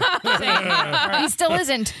 Same. He still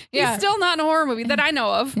isn't. He's still not in a horror movie that I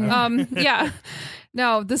know of.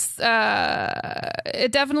 No, this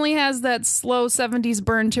it definitely has that slow 70s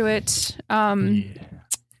burn to it.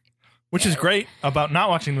 Which is great about not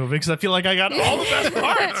watching the movie because I feel like I got all the best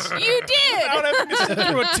parts. You did. Without having to sit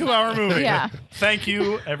through a 2-hour movie. Yeah. Thank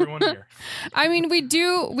you, everyone here. I mean, we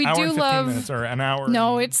do love minutes or an hour.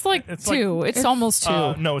 No, it's like two. It's almost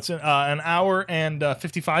two. No, it's an hour and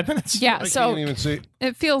 55 minutes. Yeah, I so can't even see.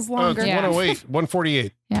 it feels longer. It's 108,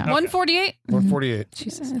 148. Yeah. 148? 148.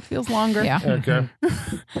 Jesus, it feels longer. Yeah. Okay.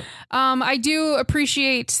 I do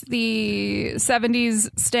appreciate the 70s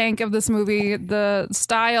stank of this movie. The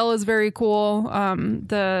style is very cool.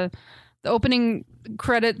 The opening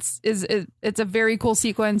credits it's a very cool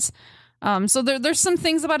sequence. So there's some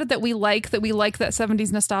things about it that we like that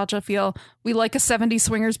 70s nostalgia feel. We like a 70s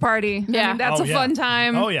swingers party. Yeah. I mean, that's a fun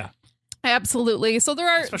time. Oh yeah. Absolutely. So there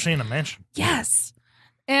are, especially in a mansion. Yes.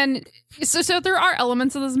 And so there are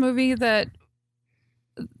elements of this movie that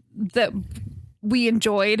we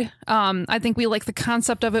enjoyed. I think we like the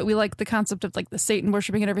concept of it. We like the concept of like the Satan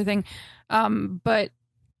worshiping and everything. But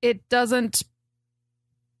it doesn't,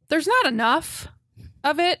 there's not enough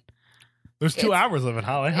of it. There's 2 hours of it,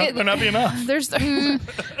 Holly. How could there not be enough? There's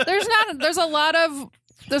a lot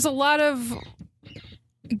of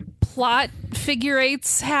plot figure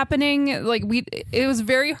eights happening. Like it was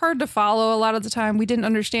very hard to follow a lot of the time. We didn't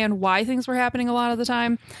understand why things were happening a lot of the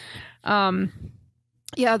time.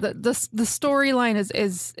 Yeah, the storyline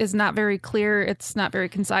is not very clear. It's not very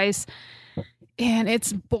concise. And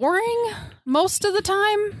it's boring most of the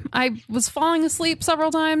time. I was falling asleep several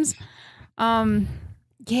times.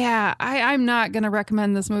 Yeah, I'm not going to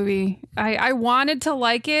recommend this movie. I wanted to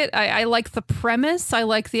like it. I like the premise. I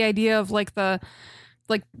like the idea of like the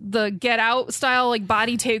like the Get Out style, like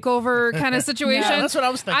body takeover kind of situation. Yeah, that's what I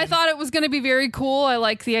was thinking. I thought it was going to be very cool. I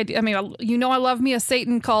like the idea. I mean, I love me a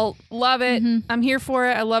Satan cult. Love it. I'm here for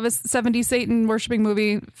it. I love a 70s Satan worshiping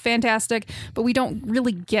movie. Fantastic. But we don't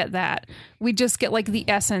really get that. We just get like the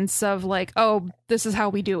essence of like, oh, this is how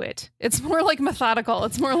we do it. It's more like methodical.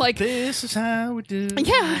 It's more like this is how we do it.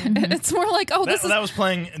 Yeah. It's more like, oh, this is. That was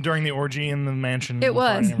playing during the orgy in the mansion. It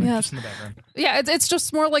was. Yeah. Just in the background. Yeah, it's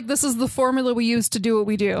just more like this is the formula we use to do what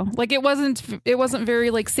we do. Like it wasn't very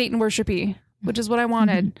like Satan worshipy, which is what I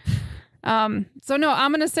wanted. So no,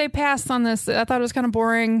 I'm gonna say pass on this. I thought it was kind of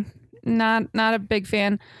boring. Not a big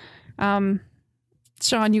fan.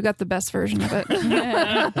 Sean, you got the best version of it.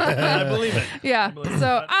 I believe it. Yeah.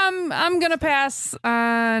 So I'm gonna pass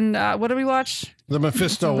on what did we watch? The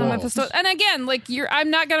Mephisto Waltz. And again, like I'm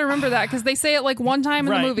not gonna remember that because they say it like one time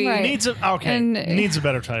in the movie. Right. Needs a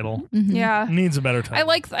better title. Yeah. Needs a better title.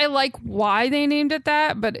 I like why they named it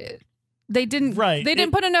that, but they didn't. Right. They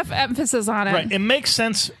didn't put enough emphasis on it. Right. It makes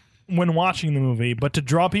sense when watching the movie, but to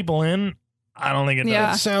draw people in, I don't think it Yeah.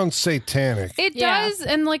 does. It sounds satanic. It does,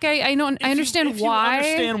 and like I understand if why. You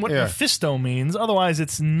understand what Mephisto means, otherwise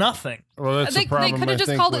it's nothing. Well, that's They the problem. could have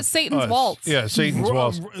just called it Satan's Waltz. Yeah, Satan's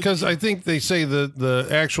Waltz. Because I think they say the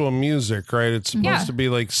actual music, right? It's supposed to be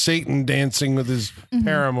like Satan dancing with his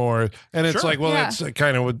paramour, and it's like, well, that's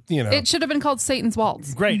kind of what It should have been called Satan's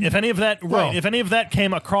Waltz. Great. If any of that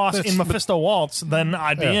came across in Mephisto Waltz, then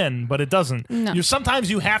I'd be in, but it doesn't. No.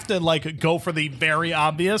 Sometimes you have to like go for the very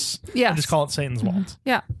obvious and just call it Satan's Waltz.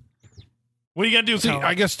 Yeah. What are you gonna do, Colin?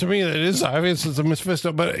 I guess to me that it is obvious it's a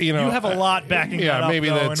Mephisto, but you have a lot backing that up, maybe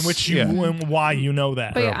though, that's in which and why you know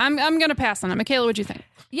that. But I'm gonna pass on it. Michaela, what'd you think?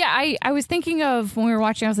 Yeah, I was thinking of when we were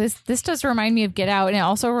watching. I was this does remind me of Get Out, and it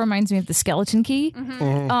also reminds me of The Skeleton Key.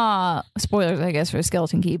 Spoilers, I guess, for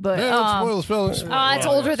Skeleton Key, but spoilers. it's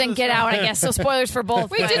older than Get Out, I guess. So spoilers for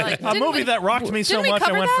both. A movie that rocked me so much,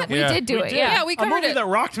 I went from we did do it. Yeah, we covered a movie that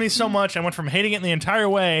rocked me so much, I went from hating it the entire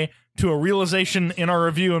way to a realization in our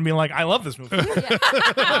review and being like, I love this movie. I'm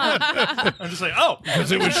just like, oh,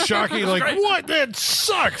 because it was shocking. Like, what? That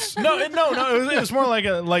sucks. No. It was more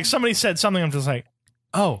like somebody said something. I'm just like,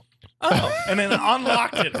 oh, and then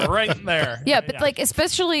unlocked it right there. Yeah, but like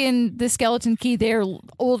especially in The Skeleton Key, they're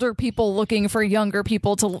older people looking for younger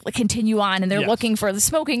people to continue on, and they're looking for the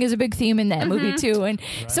smoking is a big theme in that movie too. And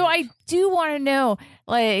so I do want to know,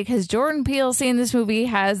 like, has Jordan Peele seen this movie?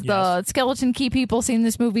 Has the Skeleton Key people seen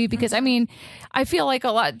this movie? Because I mean, I feel like a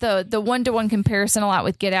lot the one-to-one comparison a lot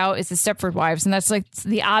with Get Out is the Stepford Wives, and that's like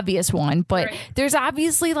the obvious one. But there's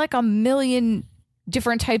obviously like a million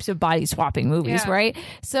different types of body swapping movies, right?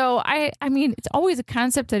 So I mean, it's always a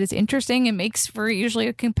concept that is interesting and makes for usually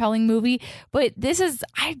a compelling movie. But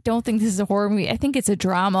I don't think this is a horror movie. I think it's a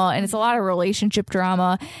drama, and it's a lot of relationship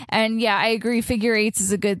drama. And yeah, I agree. Figure eights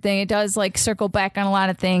is a good thing. It does like circle back on a lot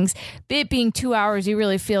of things. It being 2 hours, you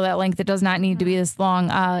really feel that length. It does not need to be this long.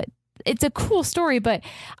 It's a cool story, but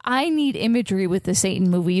I need imagery with the Satan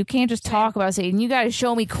movie. You can't just talk about Satan. You got to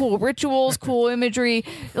show me cool rituals, cool imagery.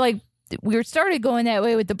 Like, we started going that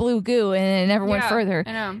way with the blue goo, and it never went further.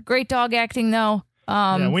 I know. Great dog acting, though.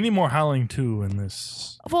 We need more Howling 2 in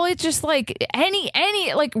this. Well, it's just like any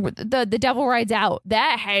like the Devil Rides Out.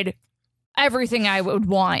 That had everything I would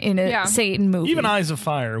want in a Satan movie. Even Eyes of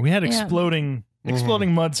Fire. We had exploding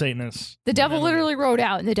mud Satanists. The devil literally rode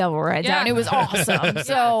out and the devil rides out, and it was awesome.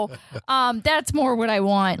 So that's more what I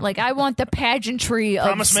want. Like, I want the pageantry of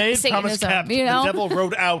Promise made, Satanism, promise kept. you know? The devil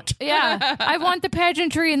rode out. Yeah, I want the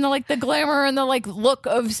pageantry and the glamour and the look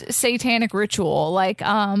of satanic ritual.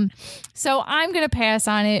 So I'm gonna pass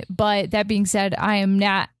on it. But that being said, I am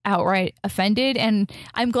not outright offended, and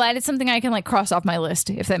I'm glad it's something I can cross off my list,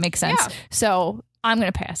 if that makes sense. Yeah. So I'm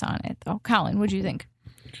gonna pass on it, though. Colin, what do you think?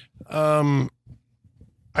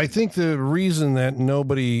 I think the reason that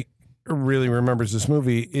nobody really remembers this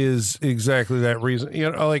movie is exactly that reason.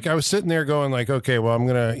 Like, I was sitting there going like, okay, well, I'm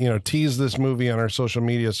going to, tease this movie on our social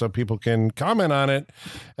media so people can comment on it.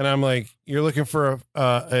 And I'm like, you're looking for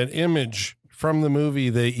an image from the movie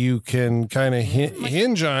that you can kind of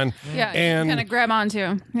hinge on. Yeah, and kind of grab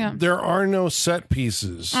onto. Yeah. There are no set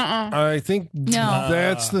pieces. I think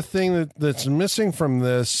that's the thing that's missing from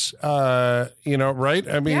this, right?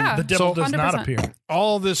 I mean, the devil does 100%. not appear.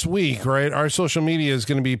 All this week, right? Our social media is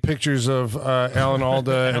going to be pictures of Alan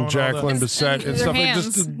Alda and Jacqueline Bisset and stuff like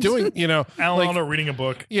just doing, Alan Alda reading a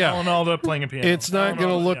book. Yeah. Alan Alda playing a piano. It's not going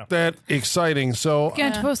to look that exciting. So You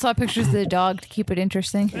have to post a lot of pictures of the dog to keep it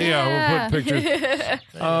interesting. we'll put pictures.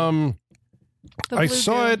 I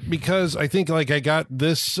saw it because I think I got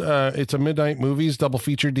this. It's a Midnight Movies double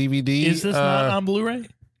feature DVD. Is this not on Blu-ray?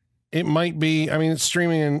 It might be. I mean, it's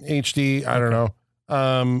streaming in HD. I don't know.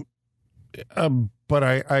 But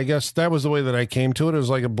I guess that was the way that I came to it. It was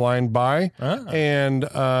like a blind buy. And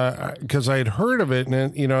because I had heard of it,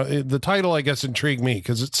 and the title, I guess, intrigued me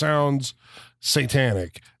because it sounds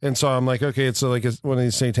satanic. And so I'm like, okay, it's like one of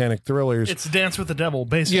these satanic thrillers. It's Dance with the Devil,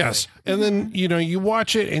 basically. Yes. And then, you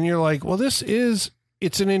watch it and you're like, well,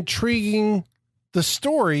 it's an intriguing, the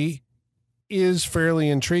story is fairly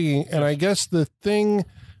intriguing. And I guess the thing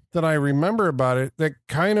that I remember about it that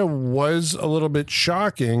kind of was a little bit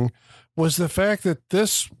shocking was the fact that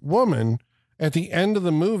this woman at the end of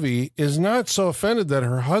the movie is not so offended that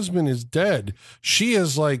her husband is dead. She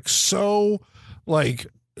is like so like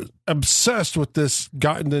obsessed with this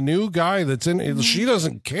guy, the new guy that's in it. She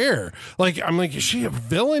doesn't care. Like, I'm like, is she a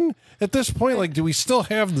villain at this point? Like, do we still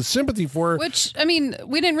have the sympathy for her? Which, I mean,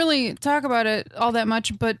 we didn't really talk about it all that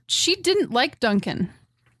much, but she didn't like Duncan.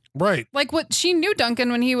 Right. Like, what she knew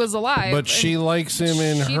Duncan when he was alive. But she likes him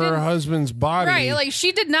in her husband's body. Right. Like,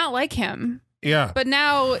 she did not like him. Yeah. But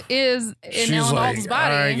now is in She's Alan like, Alda's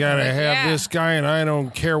body. I gotta have this guy and I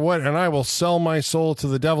don't care what, and I will sell my soul to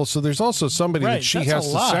the devil. So there's also somebody that she has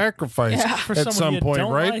to sacrifice at some point,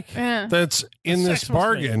 right? Like. Yeah. That's in this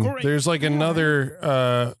bargain. There's like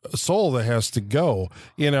another soul that has to go,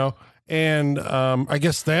 And I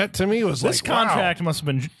guess that to me was this contract must have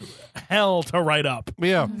been hell to write up.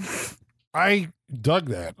 Yeah. I dug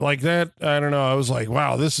that. Like that, I don't know. I was like,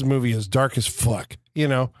 wow, this movie is dark as fuck,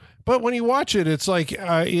 But when you watch it, it's like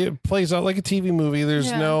it plays out like a TV movie.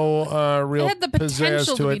 There's no real it had the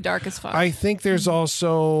potential to be dark as fuck. I think there's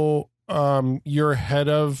also you're ahead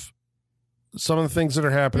of some of the things that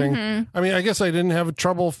are happening. Mm-hmm. I mean, I guess I didn't have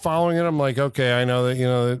trouble following it. I'm like, okay, I know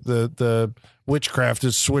that the witchcraft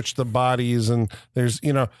has switched the bodies, and there's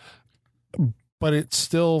but it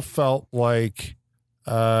still felt like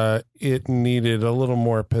it needed a little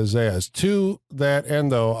more pizzazz. To that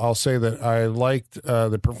end, though, I'll say that I liked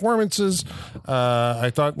the performances.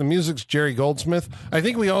 I thought the music's Jerry Goldsmith. I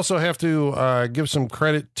think we also have to give some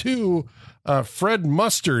credit to Fred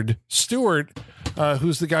Mustard Stewart,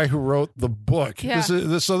 who's the guy who wrote the book. Yeah.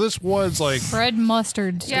 This was like Fred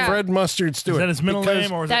Mustard. Yeah. Fred Mustard Stewart. Is that his middle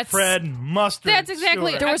name, or is it Fred Mustard? That's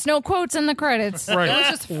exactly. Stewart? There was no quotes in the credits. Right. It was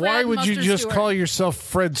just Fred Why would you Mustard just Stewart. call yourself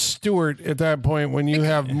Fred Stewart at that point when you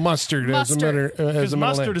have mustard as a middle Because name?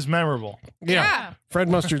 mustard is memorable. Yeah. Fred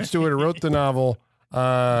Mustard Stewart wrote the novel,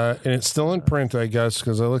 and it's still in print, I guess,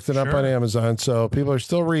 because I looked it up on Amazon. So people are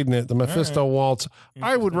still reading it. The Mephisto Waltz.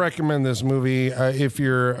 I would recommend this movie if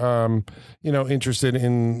you're, interested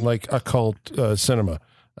in like occult cinema.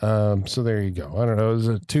 So there you go. I don't know. Is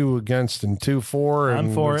it 2 against and 2 for? I'm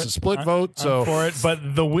and for it's it. a split vote. So I'm for it, but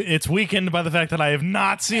it's weakened by the fact that I have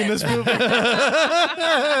not seen this movie. but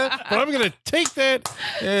I'm going to take that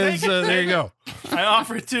as there you go. I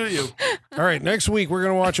offer it to you. All right, next week we're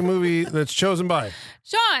going to watch a movie that's chosen by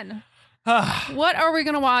Sean, what are we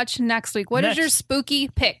going to watch next week? What is your spooky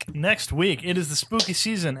pick? Next week, it is the spooky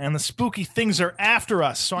season, and the spooky things are after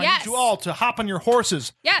us. So I Yes. need you all to hop on your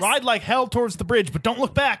horses, Yes. ride like hell towards the bridge, but don't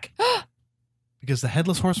look back, because the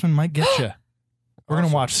headless horseman might get you. We're going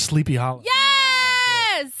to watch Sleepy Hollow.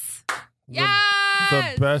 Yes. Yes.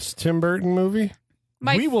 the best Tim Burton movie.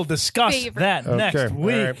 We will discuss favorite. that next Okay,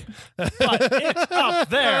 week. But it's up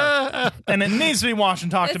there, and it needs to be watched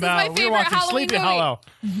and talked This is my about. We're favorite watching Halloween Sleepy movie. Hollow.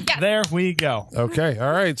 Yes. There we go. Okay.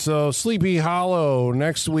 All right. So Sleepy Hollow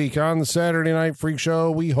next week on the Saturday Night Freak Show.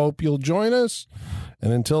 We hope you'll join us.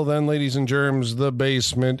 And until then, ladies and germs, the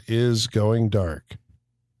basement is going dark.